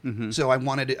stuff. So I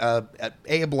wanted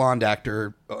a blonde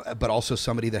actor, but also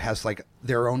somebody that has like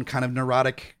their own kind of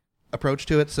neurotic approach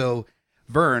to it. So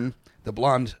Vern, the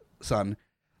blonde son,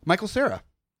 Michael Cera.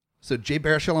 So Jay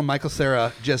Baruchel and Michael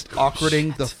Cera just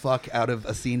awkwarding the fuck out of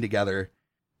a scene together.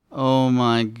 Oh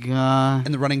my god!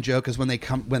 And the running joke is when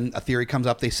a theory comes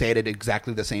up, they say it at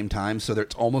exactly the same time, so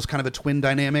it's almost kind of a twin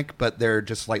dynamic, but they're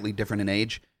just slightly different in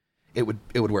age. It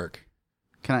would work.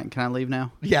 Can I leave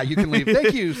now? Yeah, you can leave.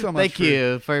 Thank you so much. Thank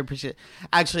you. Very appreciate it.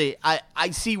 Actually, I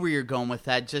see where you're going with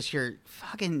that. Just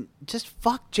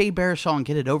fuck Jay Baruchel and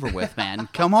get it over with, man.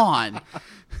 Come on.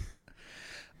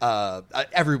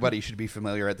 Everybody should be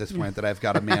familiar at this point that I've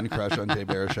got a man crush on Jay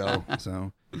Baruchel.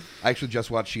 So I actually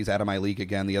just watched She's Out of My League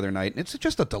again the other night, and it's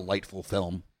just a delightful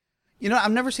film.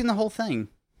 I've never seen the whole thing.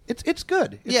 It's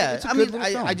good. It's I mean,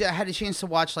 I had a chance to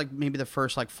watch like maybe the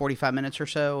first like 45 minutes or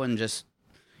so, and just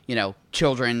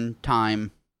children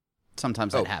time.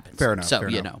 Sometimes that happens. Fair enough. So fair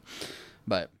enough.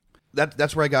 but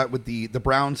that's where I got with the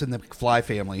Browns and the Fly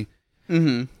family.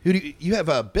 Mm-hmm. Who do you have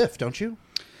a Biff, don't you?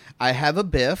 I have a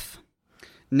Biff.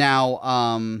 Now,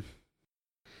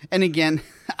 and again,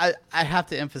 I have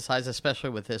to emphasize, especially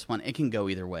with this one, it can go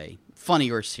either way,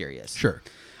 funny or serious. Sure.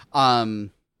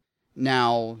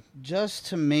 Now, just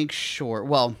to make sure,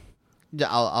 well,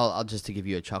 I'll just to give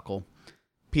you a chuckle.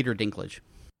 Peter Dinklage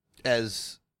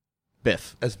As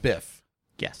Biff. Biff.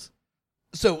 Yes.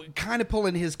 So kind of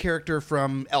pulling his character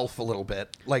from Elf a little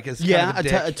bit, like as Yeah, kind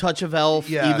of a a touch of Elf,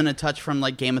 Yeah. even a touch from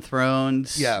like Game of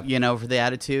Thrones. Yeah. You know, for the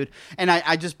attitude. And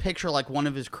I just picture like one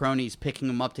of his cronies picking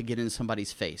him up to get in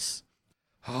somebody's face.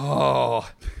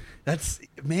 Oh, that's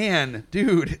man,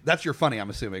 dude. That's your funny. I'm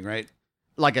assuming, right?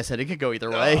 Like I said, it could go either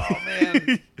way. Oh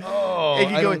man. Oh, It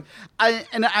could I go. don't-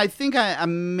 I think I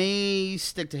may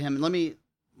stick to him. Let me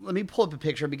pull up a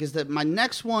picture because my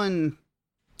next one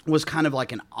was kind of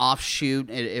like an offshoot.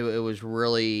 It was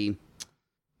really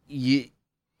you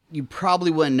probably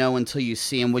wouldn't know until you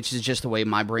see him, which is just the way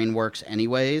my brain works,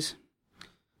 anyways.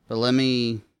 But let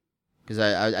me, because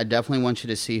I definitely want you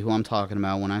to see who I'm talking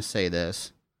about when I say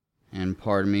this. And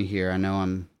pardon me here. I know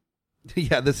I'm.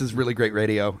 Yeah, this is really great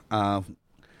radio.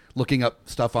 Looking up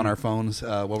stuff on our phones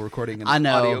while recording an I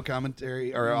know. audio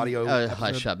commentary or audio. Hush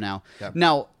episode. up now. Yeah.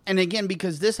 Now, and again,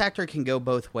 because this actor can go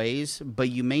both ways, but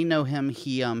you may know him.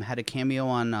 He had a cameo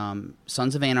on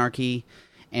Sons of Anarchy,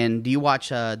 and do you watch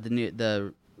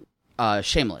the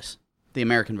Shameless, the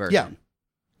American version? Yeah.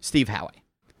 Steve Howe.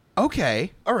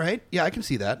 Okay, all right. Yeah, I can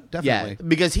see that definitely. Yeah,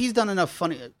 because he's done enough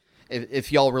funny.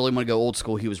 If y'all really want to go old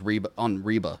school, he was Reba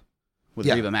with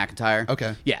Yeah. Reba McEntire.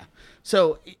 Okay. Yeah.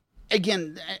 So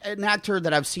again, an actor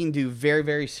that I've seen do very,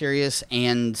 very serious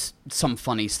and some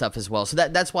funny stuff as well. So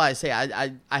that's why I say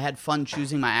I had fun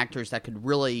choosing my actors that could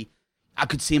really, I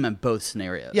could see him in both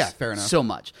scenarios. Yeah, fair enough. So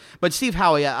much. But Steve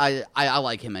Howe, I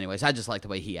like him anyways. I just like the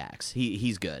way he acts.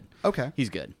 He's good. Okay. He's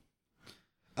good.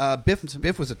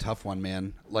 Biff was a tough one,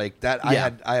 man. Like that, I Yeah.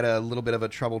 had a little bit of a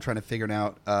trouble trying to figure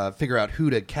out who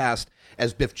to cast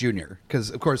as Biff Jr. Because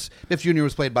of course Biff Jr.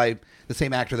 was played by the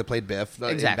same actor that played Biff in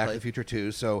Back Exactly. to the Future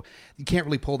 2. So you can't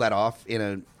really pull that off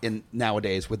in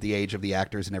nowadays with the age of the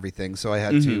actors and everything. So I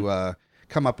had to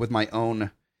come up with my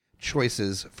own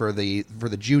choices for the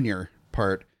junior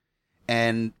part,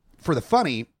 and for the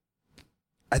funny,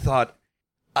 I thought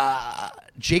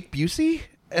Jake Busey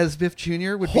as Biff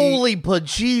Jr. would Holy be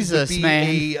bejesus,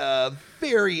 man. a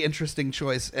very interesting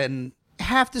choice, and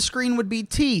Half the screen would be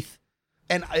teeth.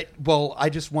 I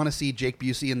just want to see Jake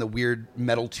Busey in the weird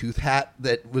metal tooth hat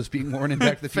that was being worn in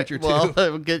Back to the Future Well,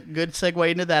 too. good segue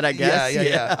into that, I guess.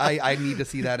 Yeah. I need to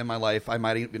see that in my life. I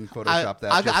might even Photoshop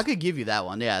that. I could give you that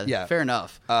one. Yeah. Fair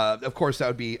enough. Of course, that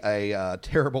would be a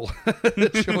terrible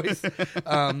choice,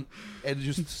 and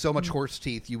just so much horse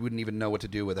teeth you wouldn't even know what to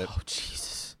do with it. Oh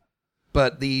Jesus!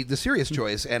 But the serious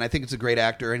choice, and I think it's a great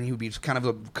actor, and he would be just kind of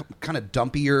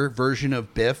dumpier version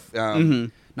of Biff,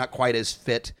 not quite as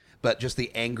fit, but just the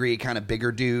angry kind of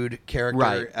bigger dude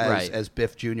character as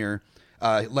Biff Jr.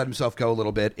 Let himself go a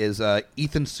little bit is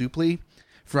Ethan Suplee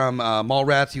from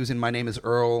Mallrats. He was in My Name Is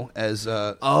Earl as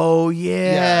Oh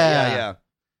yeah. yeah.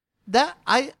 That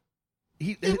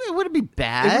it wouldn't be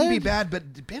bad. It wouldn't be bad,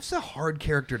 but Biff's a hard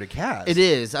character to cast. It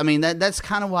is. I mean, that's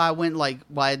kind of why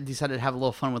I decided to have a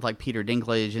little fun with like Peter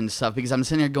Dinklage and stuff, because I'm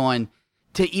sitting here going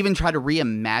to even try to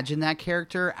reimagine that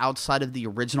character outside of the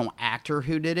original actor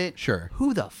who did it. Sure.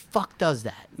 Who the fuck does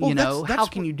that? Well, that's how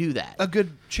can you do that? A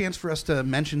good chance for us to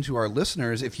mention to our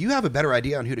listeners, if you have a better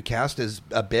idea on who to cast as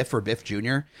a Biff or Biff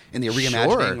Jr. in the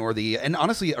reimagining Sure. and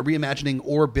honestly, a reimagining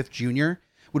or Biff Jr.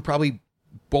 would probably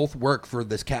both work for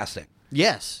this casting.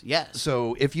 Yes.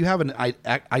 So if you have an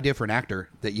idea for an actor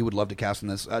that you would love to cast in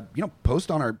this, post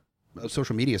on our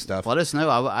social media stuff. Let us know.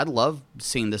 I'd love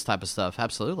seeing this type of stuff.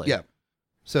 Absolutely. Yeah.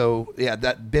 So yeah,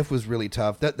 that Biff was really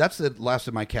tough. That's the last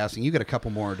of my casting. You got a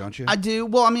couple more, don't you? I do.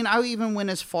 Well, I mean, I even went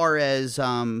as far as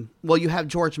you have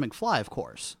George McFly, of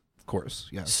course. Of course,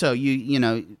 yeah. So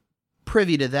you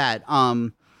privy to that.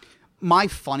 My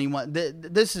funny one.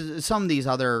 This is some of these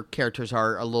other characters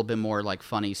are a little bit more like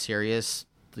funny, serious.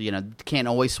 Can't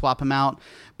always swap them out.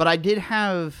 But I did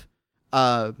have,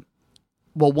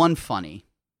 one funny,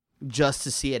 just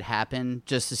to see it happen,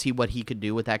 just to see what he could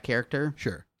do with that character.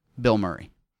 Sure. Bill Murray.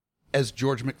 As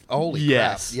George Holy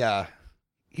Yes. crap. Yeah.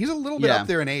 He's a little bit Yeah. up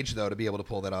there in age, though, to be able to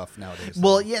pull that off nowadays.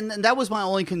 Well, yeah, and that was my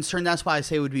only concern. That's why I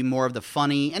say it would be more of the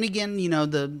funny. And again,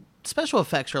 the special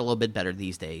effects are a little bit better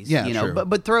these days. Yeah, true.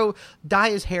 But dye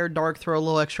his hair dark, throw a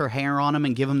little extra hair on him,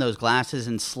 and give him those glasses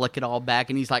and slick it all back,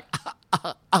 and he's like,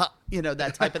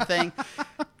 that type of thing.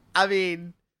 I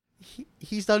mean,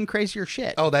 he's done crazier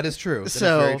shit. Oh, that is true. That is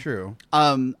So, very true.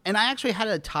 And I actually had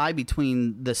a tie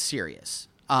between the serious.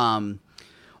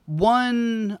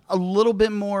 One a little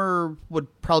bit more would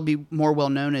probably be more well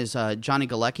known as Johnny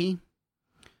Galecki,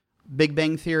 Big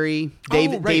Bang Theory,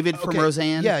 David from Okay.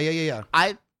 Roseanne. Yeah.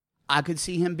 I I could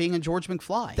see him being a George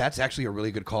McFly. That's actually a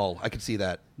really good call. I could see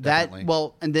that.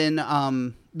 Definitely. And then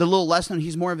the little less known,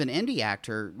 he's more of an indie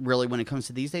actor, really, when it comes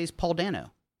to these days. Paul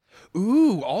Dano.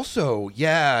 Ooh, also,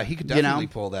 yeah, he could definitely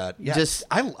pull that. Yeah,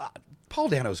 Paul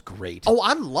Dano's great. Oh,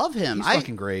 I love him. He's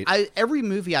fucking great. Every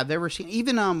movie I've ever seen,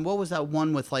 even what was that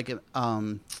one with like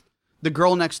the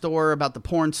girl next door about the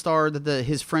porn star that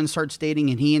his friend starts dating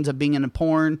and he ends up being in a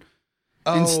porn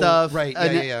and stuff. Right?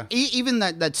 Yeah. Even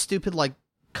that stupid like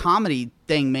comedy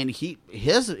thing, man.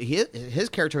 His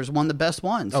character is one of the best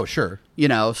ones. Oh, sure.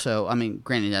 So I mean,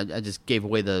 granted, I just gave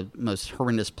away the most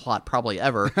horrendous plot probably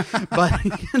ever, but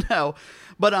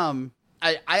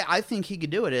I think he could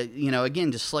do it.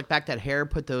 Again, just slick back that hair,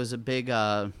 put those big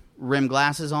rim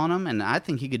glasses on him, and I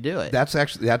think he could do it.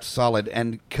 That's solid,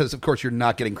 and because of course you're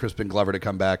not getting Crispin Glover to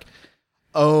come back.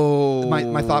 Oh,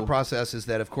 my thought process is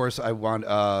that of course I want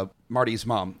Marty's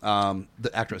mom,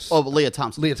 the actress. Oh, Leah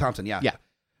Thompson. Leah Thompson, yeah.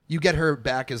 You get her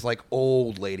back as like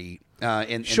old lady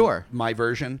in my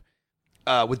version,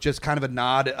 with just kind of a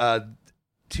nod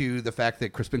to the fact that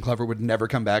Crispin Glover would never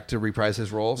come back to reprise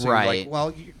his role. So right. Like,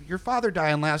 well, your father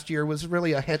dying last year was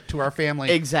really a hit to our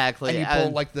family. Exactly. And you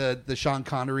pull like the Sean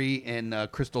Connery in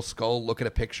Crystal Skull, look at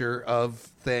a picture of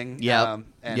thing. Yeah.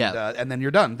 And then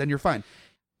you're done. Then you're fine.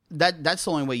 That's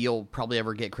the only way you'll probably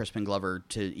ever get Crispin Glover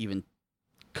to even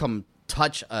come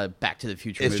touch a Back to the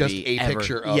Future movie. It's just a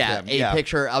picture of him. A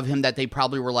picture of him that they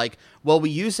probably were like, well, we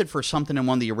used it for something in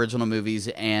one of the original movies,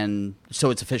 and so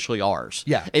it's officially ours.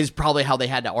 Yeah. Is probably how they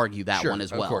had to argue that one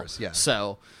as well. Of course, yeah.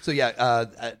 So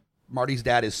yeah, Marty's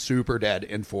dad is super dead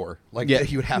in 4. Like,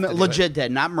 he would have to legit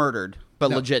dead, not murdered,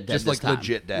 but legit dead. Just like time.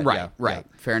 legit dead. Right, yeah, right.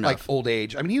 Yeah. Fair enough. Like old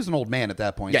age. I mean, he was an old man at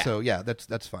that point. Yeah. So yeah,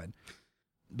 that's fine.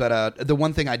 But the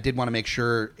one thing I did want to make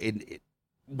sure,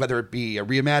 whether it be a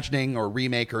reimagining or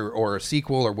remake or a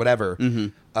sequel or whatever,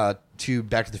 to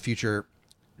Back to the Future,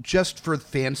 just for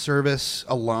fan service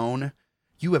alone,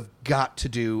 you have got to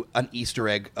do an Easter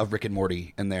egg of Rick and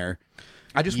Morty in there.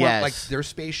 I just want like their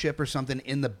spaceship or something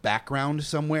in the background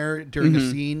somewhere during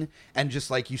the scene, and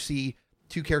just like you see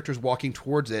 2 characters walking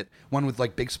towards it, one with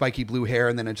like big spiky blue hair,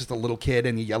 and then just a little kid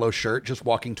in a yellow shirt just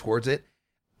walking towards it,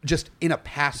 just in a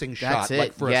passing shot,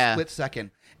 like for a split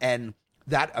second, and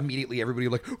that immediately everybody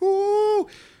like, ooh,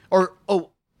 or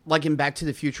like in Back to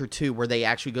the Future 2, where they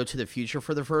actually go to the future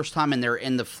for the first time and they're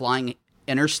in the flying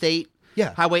interstate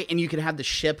highway, and you can have the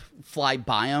ship fly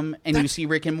by them, and you see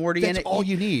Rick and Morty in it. That's all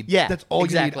you need. Yeah, that's all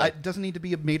exactly. you need. It doesn't need to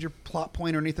be a major plot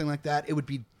point or anything like that. It would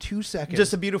be 2 seconds.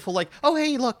 Just a beautiful like, oh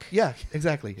hey, look. Yeah,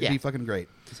 exactly. It'd be fucking great.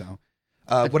 So,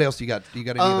 what else you got? Do you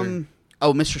got any other?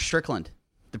 Oh, Mr. Strickland,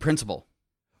 the principal.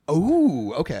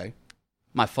 Oh, okay.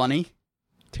 My funny,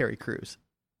 Terry Crews.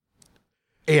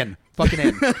 Fucking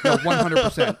in. No,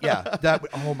 100%. Yeah.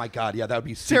 Oh my God. Yeah, that would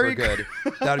be super good.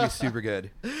 That would be super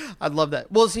good. I'd love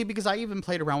that. Well, see, because I even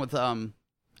played around with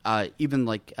even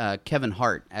like Kevin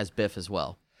Hart as Biff as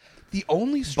well. The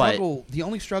only struggle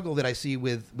that I see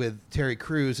with Terry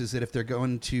Crews is that if they're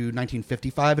going to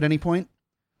 1955 at any point,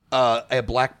 a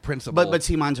black principal. But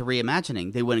see, mine's a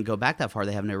reimagining. They wouldn't go back that far.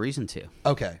 They have no reason to.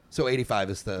 Okay, so 85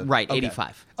 is the right. Okay.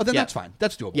 85. Oh, then that's fine.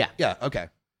 That's doable. Yeah. Okay.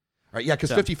 All right. Yeah,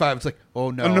 because 55, it's like,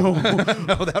 oh no, no,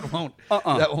 that won't.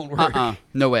 That won't work.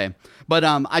 No way. But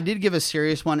I did give a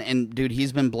serious one, and dude,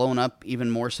 he's been blowing up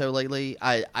even more so lately.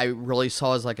 I really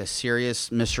saw as like a serious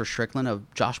Mr. Strickland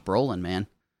of Josh Brolin, man.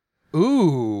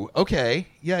 Ooh. Okay.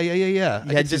 Yeah.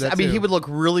 I mean, he would look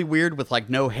really weird with like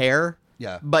no hair.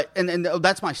 Yeah. But and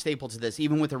that's my staple to this.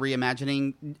 Even with the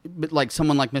reimagining, but like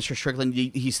someone like Mr. Strickland,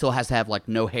 he still has to have like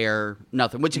no hair,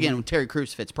 nothing. Which again, Terry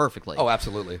Crews fits perfectly. Oh,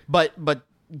 absolutely. But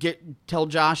tell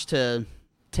Josh to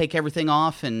take everything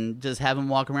off and just have him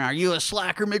walk around. Are you a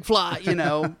slacker, McFly? You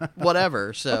know,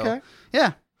 whatever. So okay.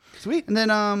 Yeah, sweet. And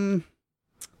then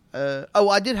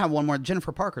I did have one more.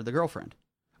 Jennifer Parker, the girlfriend.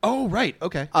 Oh, right.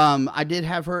 Okay. I did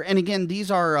have her, and again,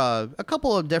 these are a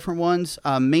couple of different ones.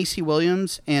 Macy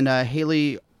Williams and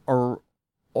Haley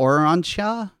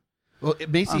Oranshaw. Well,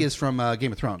 Macy is from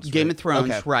Game of Thrones. Game right? of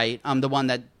Thrones, okay. Right. The one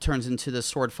that turns into the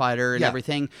sword fighter and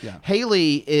everything. Yeah.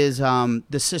 Haley is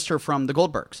the sister from the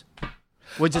Goldbergs,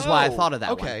 which is why I thought of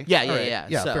that one. Yeah.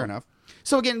 Yeah, so, fair enough.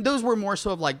 So again, those were more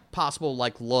so of like possible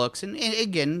like looks, and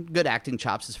again, good acting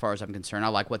chops as far as I'm concerned. I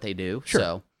like what they do. Sure.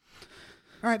 So.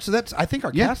 All right, so that's I think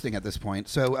our casting at this point.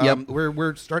 So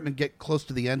we're starting to get close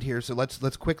to the end here. So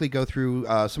let's quickly go through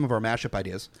some of our mashup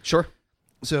ideas. Sure.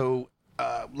 So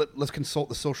let's consult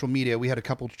the social media. We had a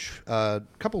couple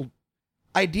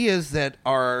ideas that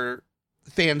our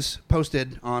fans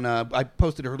posted on. I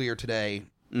posted earlier today.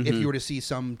 Mm-hmm. If you were to see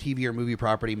some TV or movie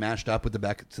property mashed up with the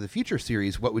Back to the Future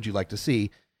series, what would you like to see?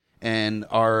 And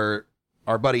our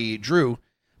buddy Drew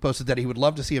posted that he would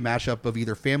love to see a mashup of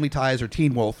either Family Ties or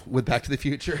Teen Wolf with Back to the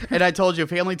Future. And I told you,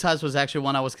 Family Ties was actually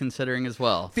one I was considering as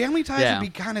well. Family Ties would be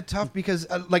kind of tough because,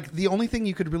 like, the only thing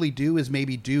you could really do is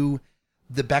maybe do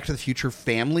the Back to the Future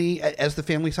family as the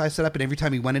Family Ties setup, and every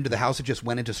time he went into the house, it just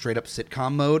went into straight up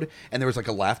sitcom mode, and there was like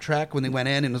a laugh track when they went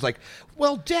in, and it was like,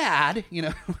 well, Dad, you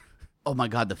know. Oh my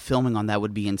God, the filming on that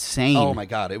would be insane. Oh my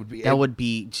God, it would be. That would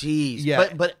be, geez.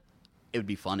 Yeah. But it would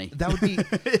be funny. That would be.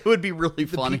 It would be really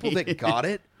funny. The people that got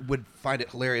it would find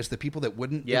it hilarious. The people that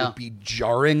wouldn't, it Yeah. would be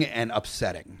jarring and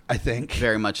upsetting, I think.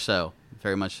 Very much so.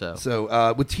 Very much so.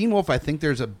 So with Teen Wolf, I think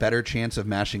there's a better chance of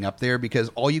mashing up there because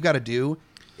all you got to do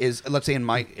is, let's say in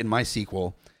my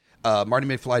sequel, Marty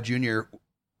McFly Jr.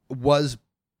 was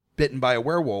bitten by a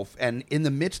werewolf, and in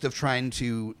the midst of trying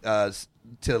to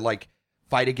like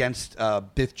fight against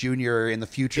Biff Jr. in the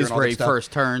future, Is and all where that he stuff,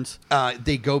 first turns.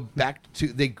 they go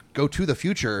to the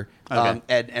future, Okay.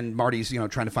 and Marty's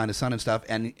trying to find his son and stuff,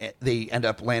 and they end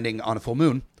up landing on a full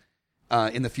moon.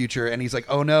 In the future, and he's like,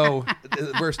 "Oh no,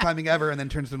 worst timing ever!" And then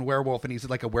turns into a werewolf, and he's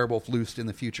like a werewolf loosed in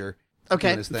the future. Okay,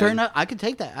 doing his thing. fair enough. I could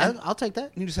take that. I'll take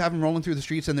that. And you just have him rolling through the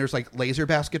streets, and there's like laser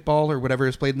basketball or whatever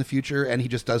is played in the future, and he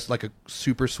just does like a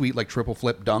super sweet like triple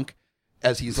flip dunk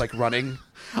as he's like running.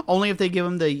 Only if they give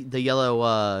him the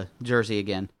yellow jersey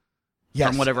again. Yes,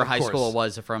 from whatever of high course. school it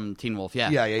was from Teen Wolf.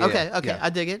 Yeah. Yeah. Okay. Yeah. I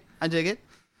dig it.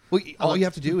 Well, all you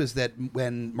have to do is that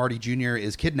when Marty Jr.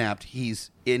 is kidnapped,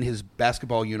 he's in his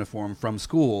basketball uniform from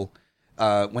school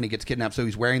when he gets kidnapped, so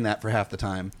he's wearing that for half the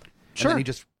time. Sure. And then he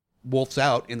just wolfs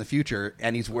out in the future,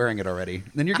 and he's wearing it already.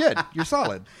 Then you're good. You're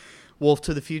solid. Wolf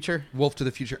to the Future. Wolf to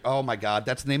the Future. Oh my God,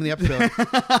 that's the name of the episode.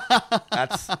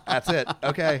 That's it.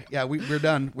 Okay, yeah, we're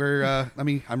done.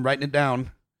 I'm writing it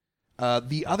down.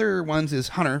 The other ones is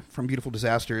Hunter from Beautiful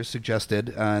Disasters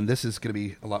suggested, and this is going to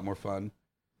be a lot more fun.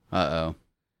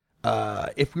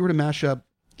 If we were to mash up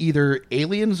either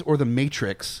Aliens or The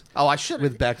Matrix. Oh, I should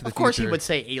with Back to the Of course, Future. he would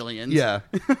say Aliens. Yeah.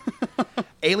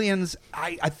 Aliens.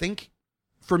 I think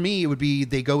for me it would be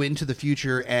they go into the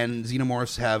future and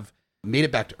xenomorphs have made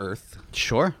it back to Earth.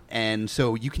 Sure. And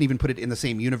so you can even put it in the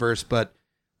same universe, but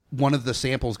one of the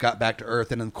samples got back to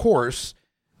Earth and of course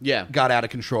got out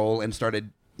of control and started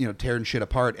tearing shit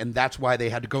apart, and that's why they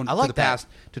had to go into the past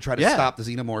to try to stop the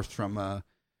xenomorphs from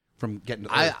getting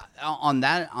to Earth.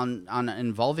 On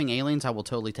involving aliens, I will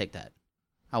totally take that.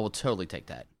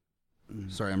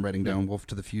 Sorry, I'm writing down Wolf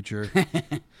to the Future.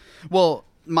 Well,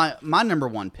 my number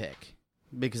one pick,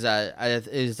 because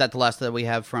is that the last that we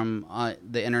have from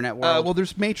the internet world? Well,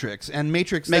 there's Matrix, and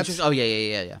Matrix. Oh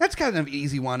yeah. That's kind of an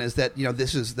easy one. Is that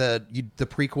this is the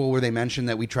prequel where they mentioned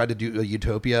that we tried to do a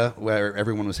utopia where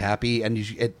everyone was happy,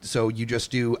 and so you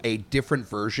just do a different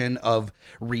version of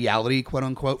reality, quote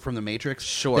unquote, from the Matrix.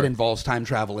 Sure. That involves time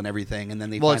travel and everything, and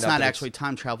then it's not actually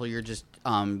time travel. You're just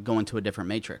going to a different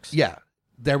Matrix. Yeah,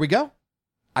 there we go.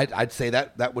 I'd say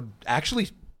that would actually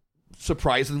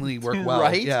surprisingly work well.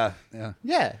 Right? Yeah.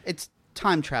 Yeah, it's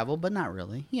time travel, but not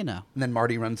really, And then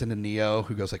Marty runs into Neo,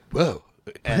 who goes like, "Whoa."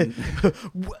 And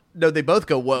no, they both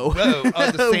go whoa. Whoa,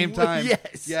 at the same time.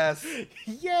 Yes. Yay.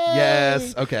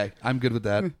 Yes. Okay, I'm good with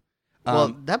that.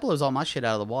 Well, that blows all my shit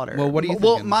out of the water. Well, what do you think?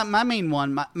 Well, my main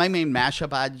one, my main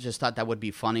mashup, I just thought that would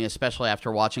be funny, especially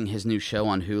after watching his new show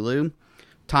on Hulu,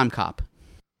 Time Cop.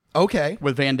 Okay.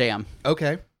 With Van Damme.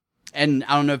 Okay. And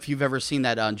I don't know if you've ever seen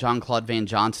that Jean-Claude Van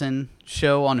Johnson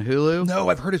show on Hulu. No,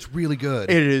 I've heard it's really good.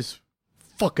 It is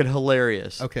fucking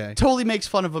hilarious. Okay. Totally makes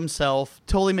fun of himself,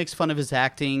 totally makes fun of his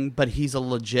acting, but he's a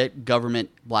legit government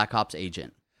Black Ops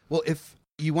agent. Well, if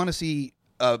you want to see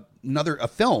a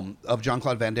film of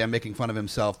Jean-Claude Van Damme making fun of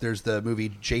himself, there's the movie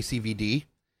JCVD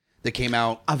that came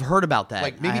out. I've heard about that.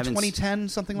 Like maybe 2010,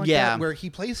 something like that, where he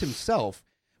plays himself,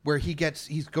 where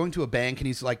he's going to a bank and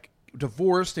he's like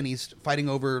divorced and he's fighting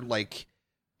over like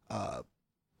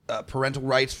parental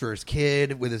rights for his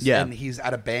kid with his and he's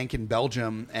at a bank in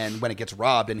Belgium, and when it gets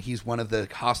robbed and he's one of the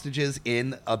hostages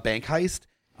in a bank heist,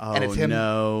 and it's him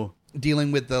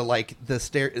dealing with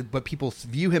but people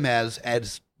view him as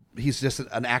he's just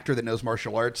an actor that knows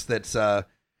martial arts that's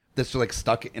like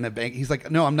stuck in a bank. He's like,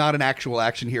 no, I'm not an actual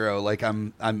action hero. Like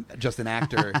I'm just an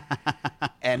actor.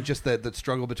 And just the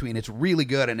struggle between, it's really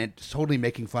good, and it's totally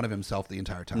making fun of himself the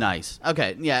entire time. Nice.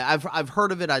 Okay. Yeah, I've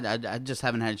heard of it. I just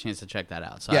haven't had a chance to check that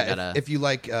out. So yeah, I gotta... if you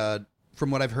like,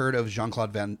 from what I've heard of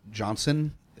Jean-Claude Van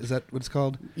Johnson, is that what it's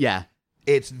called? Yeah.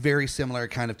 It's very similar,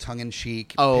 kind of tongue-in-cheek,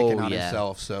 picking on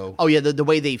himself. So, the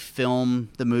way they film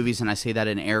the movies, and I say that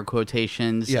in air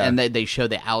quotations, and they show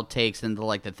the outtakes and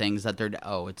the things that they're...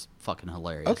 Oh, it's fucking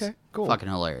hilarious. Okay, cool. Fucking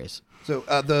hilarious. So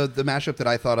the mashup that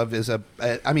I thought of is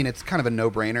it's kind of a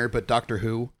no-brainer, but Doctor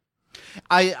Who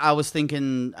I was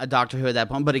thinking a Doctor Who at that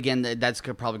point, but again, that's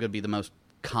probably going to be the most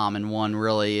common one,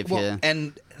 really.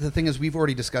 And the thing is, we've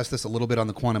already discussed this a little bit on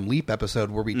the Quantum Leap episode,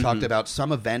 where we talked about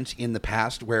some event in the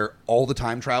past where all the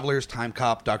time travelers, Time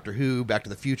Cop, Doctor Who, Back to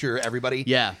the Future, everybody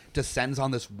descends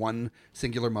on this one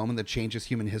singular moment that changes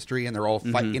human history, and they're all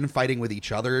infighting with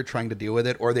each other, trying to deal with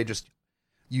it, or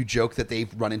you joke that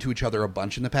they've run into each other a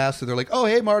bunch in the past, so they're like, oh,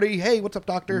 hey, Marty, hey, what's up,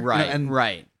 Doctor? Right,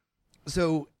 right.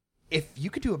 So if you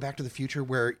could do a Back to the Future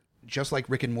where, just like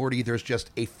Rick and Morty, there's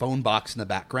just a phone box in the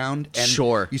background, and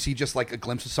you see just like a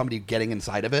glimpse of somebody getting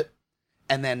inside of it,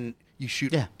 and then you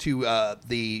shoot to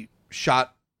the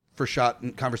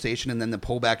shot-for-shot conversation, and then the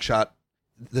pullback shot,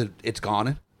 it's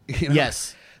gone. You know?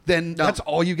 Yes. Then that's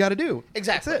all you got to do.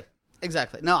 Exactly. That's it.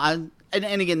 Exactly. No,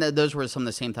 and again, those were some of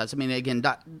the same thoughts. I mean, again,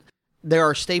 there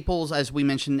are staples, as we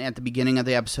mentioned at the beginning of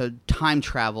the episode. Time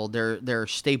travel. There are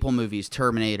staple movies: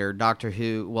 Terminator, Doctor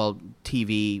Who,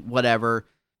 TV, whatever.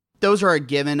 Those are a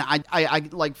given. I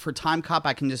like for Time Cop,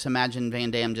 I can just imagine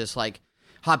Van Damme just like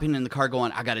hopping in the car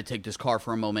going, I got to take this car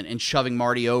for a moment, and shoving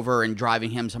Marty over and driving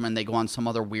him somewhere, and they go on some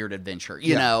other weird adventure,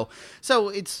 you know?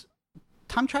 So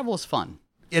time travel is fun.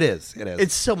 It is.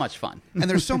 It's so much fun. And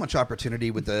there's so much opportunity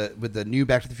with the new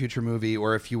Back to the Future movie,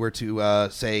 or if you were to,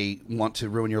 say, want to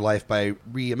ruin your life by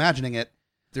reimagining it,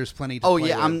 there's plenty to play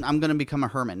with. I'm going to become a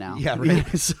hermit now. Yeah, right.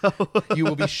 So you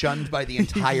will be shunned by the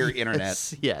entire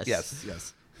internet. Yes.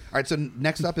 All right, so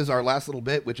next up is our last little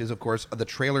bit, which is, of course, the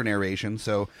trailer narration.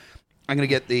 So I'm going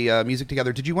to get the music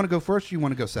together. Did you want to go first, or do you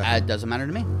want to go second? It doesn't matter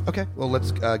to me. Okay, well,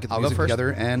 let's get the music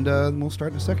together, and we'll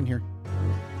start in a second here.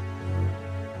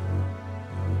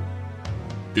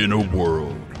 In a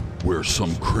world where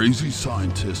some crazy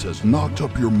scientist has knocked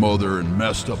up your mother and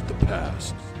messed up the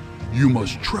past, you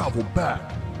must travel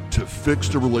back to fix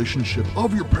the relationship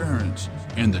of your parents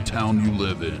and the town you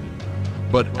live in.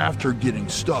 But after getting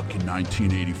stuck in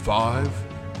 1985,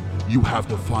 you have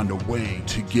to find a way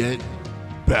to get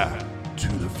back to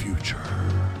the future.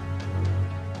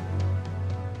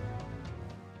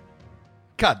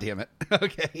 God damn it.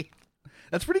 Okay.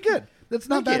 That's pretty good. That's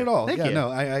not bad at all. Thank you.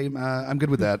 No, I'm good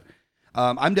with that.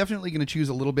 I'm definitely going to choose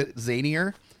a little bit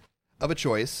zanier of a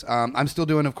choice. I'm still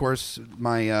doing, of course,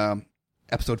 my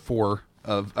episode 4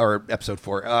 it's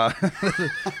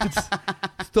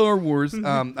Star Wars.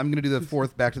 I'm going to do the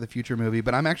 4th Back to the Future movie,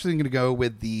 but I'm actually going to go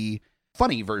with the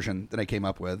funny version that I came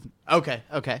up with. Okay.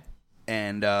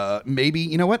 And maybe,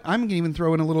 you know what? I'm going to even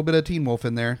throw in a little bit of Teen Wolf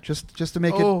in there, just to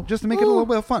make it a little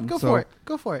bit of fun. Go for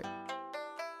it.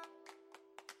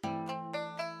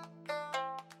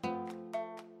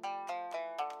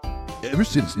 Ever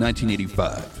since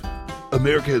 1985,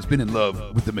 America has been in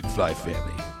love with the McFly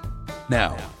family.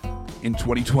 Now, in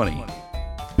 2020,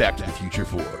 Back to the Future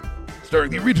 4, starring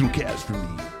the original cast from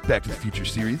the Back to the Future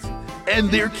series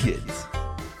and their kids.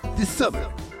 This summer,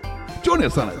 join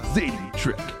us on a zany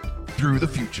trek through the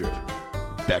future.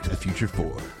 Back to the Future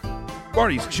 4.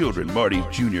 Marty's children, Marty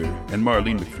Jr. and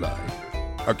Marlene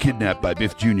McFly, are kidnapped by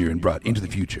Biff Jr. and brought into the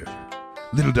future.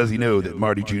 Little does he know that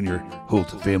Marty Jr.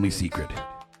 holds a family secret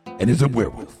and is a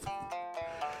werewolf.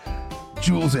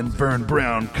 Jules and Vern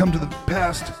Brown come to the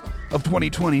past of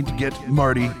 2020 to get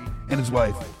Marty and his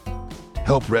wife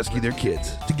help rescue their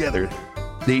kids. Together,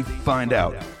 they find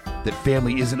out that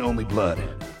family isn't only blood,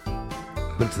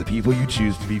 but it's the people you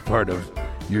choose to be part of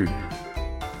your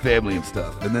family and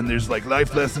stuff. And then there's like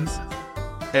life lessons,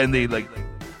 and they beat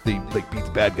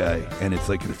the bad guy, and it's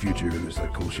like in the future, and there's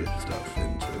like cool shit and stuff.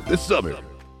 And this summer,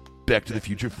 Back to the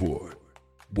Future 4,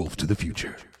 Wolf to the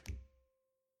Future.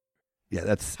 Yeah,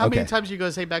 that's How many times are you going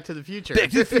to say Back to the Future?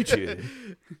 Back to the Future.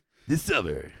 This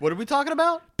summer. What are we talking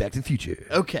about? Back to the Future.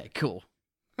 Okay, cool.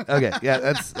 Okay, yeah,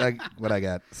 that's what I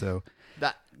got. So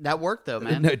that worked though,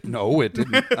 man. No, it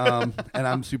didn't. And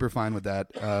I'm super fine with that.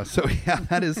 So yeah,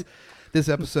 that is this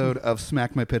episode of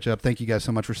Smack My Pitch Up. Thank you guys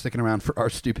so much for sticking around for our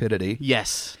stupidity.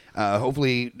 Yes.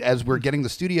 Hopefully, as we're getting the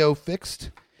studio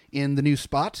fixed in the new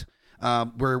spot,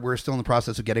 we're still in the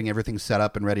process of getting everything set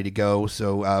up and ready to go.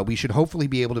 So we should hopefully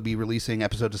be able to be releasing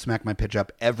episodes of Smack My Pitch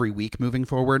Up every week moving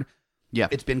forward. Yeah,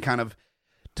 it's been kind of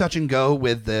touch and go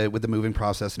with the moving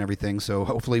process and everything. So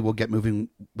hopefully we'll get moving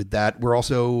with that. We're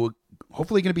also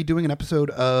hopefully going to be doing an episode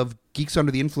of Geeks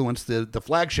Under the Influence, the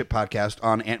flagship podcast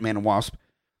on Ant-Man and Wasp.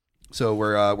 So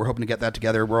we're hoping to get that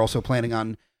together. We're also planning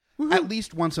on at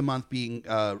least once a month being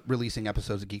releasing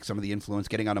episodes of Geeks Under the Influence,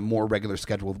 getting on a more regular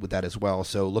schedule with that as well.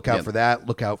 So look out for that.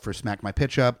 Look out for Smack My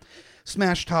Pitch Up,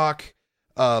 Smash Talk,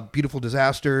 Beautiful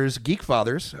Disasters, Geek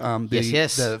Fathers,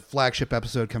 the flagship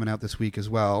episode coming out this week as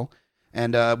well.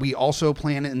 And we also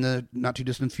plan in the not too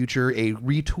distant future a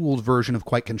retooled version of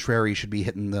Quite Contrary should be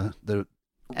hitting the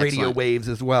radio Excellent. waves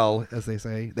as well, as they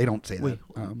say. They don't say that.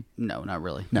 No, not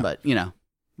really. No.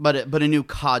 But but a new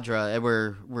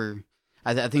cadre.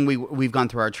 I think we've gone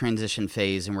through our transition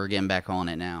phase and we're getting back on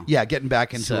it now. Yeah, getting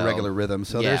back into a So, regular rhythm.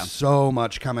 So yeah. there's so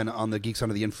much coming on the Geeks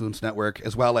Under the Influence Network,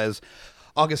 as well as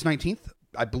August 19th.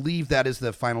 I believe that is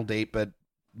the final date, but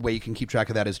the way you can keep track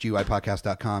of that is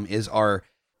GUIpodcast.com, is our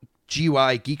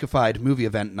GUI Geekified movie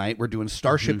event night. We're doing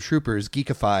Starship Troopers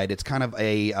Geekified. It's kind of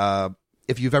a...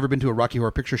 if you've ever been to a Rocky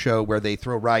Horror Picture Show where they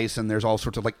throw rice and there's all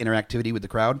sorts of like interactivity with the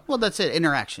crowd. Well, that's it.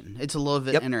 Interaction. It's a little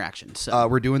bit interaction. So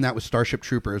We're doing that with Starship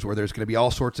Troopers, where there's going to be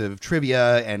all sorts of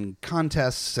trivia and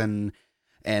contests and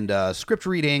script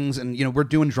readings, and we're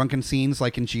doing drunken scenes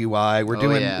like in GUI.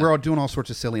 We're all doing all sorts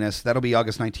of silliness. That'll be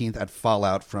August 19th at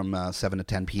Fallout from 7 to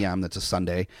 10 p.m. That's a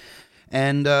Sunday.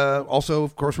 And also,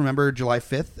 of course, remember July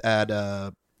 5th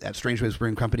at Strange Waves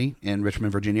Brewing Company in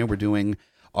Richmond, Virginia. We're doing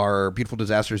our Beautiful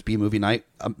Disasters B-Movie night.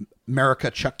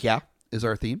 America Chuck Yeah is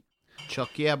our theme.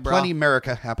 Chuck yeah, bro. Plenty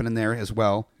America happening there as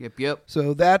well. Yep.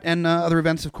 So that and other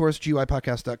events, of course,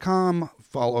 GUIpodcast.com.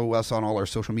 Follow us on all our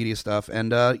social media stuff.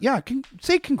 And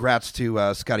say congrats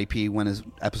to Scotty P when his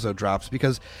episode drops,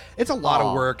 because it's a lot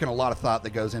of work and a lot of thought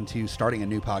that goes into starting a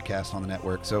new podcast on the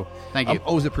network. So Thank you. I'm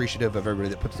always appreciative of everybody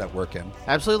that puts that work in.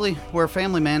 Absolutely. We're a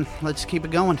family, man. Let's keep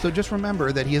it going. So just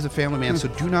remember that he is a family man, so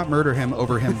do not murder him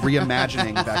over him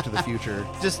reimagining Back to the Future.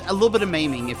 Just a little bit of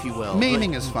maiming, if you will.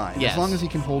 Maiming is fine, Yes. as long as he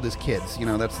can hold his kids.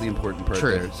 That's the important part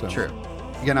True. there. So. True.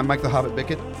 Again, I'm Mike the Hobbit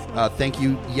Bickett. Thank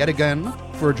you yet again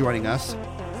for joining us.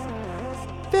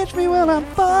 Fetch me while I'm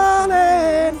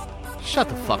falling. Shut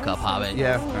the fuck up, Hobbit.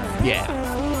 Yeah. All right. Yeah.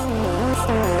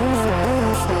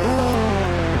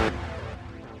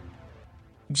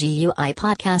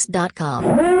 GUIpodcast.com.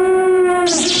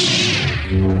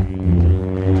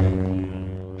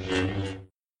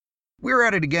 We're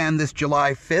at it again this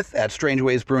July 5th at Strange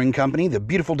Ways Brewing Company, the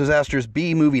Beautiful Disasters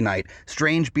B-Movie Night,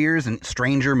 strange beers and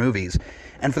stranger movies.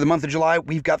 And for the month of July,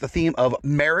 we've got the theme of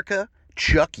America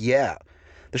Chuck Yeah.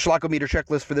 The Schlockometer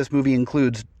checklist for this movie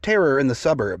includes Terror in the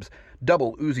Suburbs,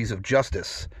 Double Uzis of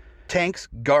Justice, Tanks,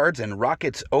 Guards, and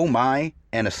Rockets, Oh My,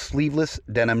 and a sleeveless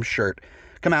denim shirt.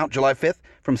 Come out July 5th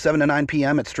from 7 to 9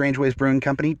 p.m. at Strange Ways Brewing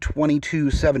Company,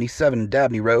 2277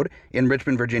 Dabney Road in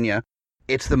Richmond, Virginia.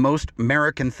 It's the most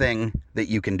American thing that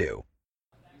you can do.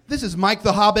 This is Mike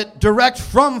the Hobbit, direct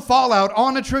from Fallout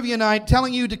on a trivia night,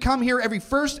 telling you to come here every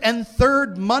first and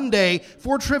third Monday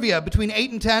for trivia between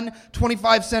 8 and 10,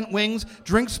 25-cent wings,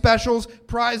 drink specials,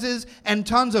 prizes, and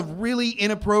tons of really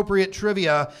inappropriate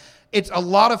trivia. It's a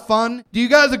lot of fun. Do you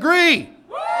guys agree?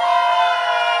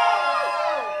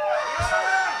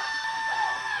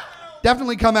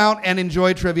 Definitely come out and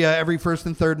enjoy trivia every first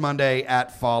and third Monday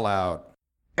at Fallout.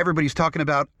 Everybody's talking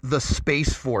about the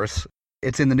Space Force.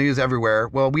 It's in the news everywhere.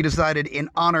 Well, we decided in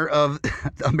honor of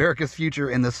America's future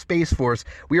in the Space Force,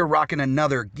 we are rocking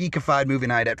another geekified movie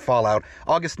night at Fallout.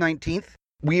 August 19th,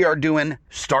 we are doing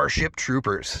Starship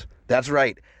Troopers. That's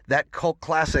right. That cult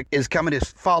classic is coming to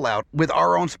Fallout with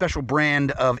our own special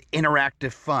brand of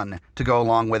interactive fun to go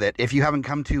along with it. If you haven't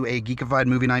come to a geekified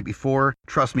movie night before,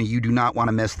 trust me, you do not want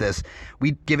to miss this.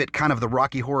 We give it kind of the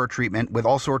Rocky Horror treatment with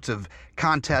all sorts of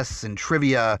contests and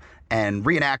trivia and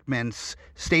reenactments,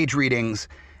 stage readings,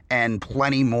 and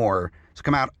plenty more. So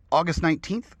come out August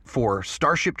 19th for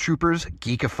Starship Troopers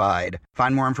Geekified.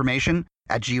 Find more information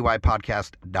at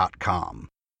GUIpodcast.com.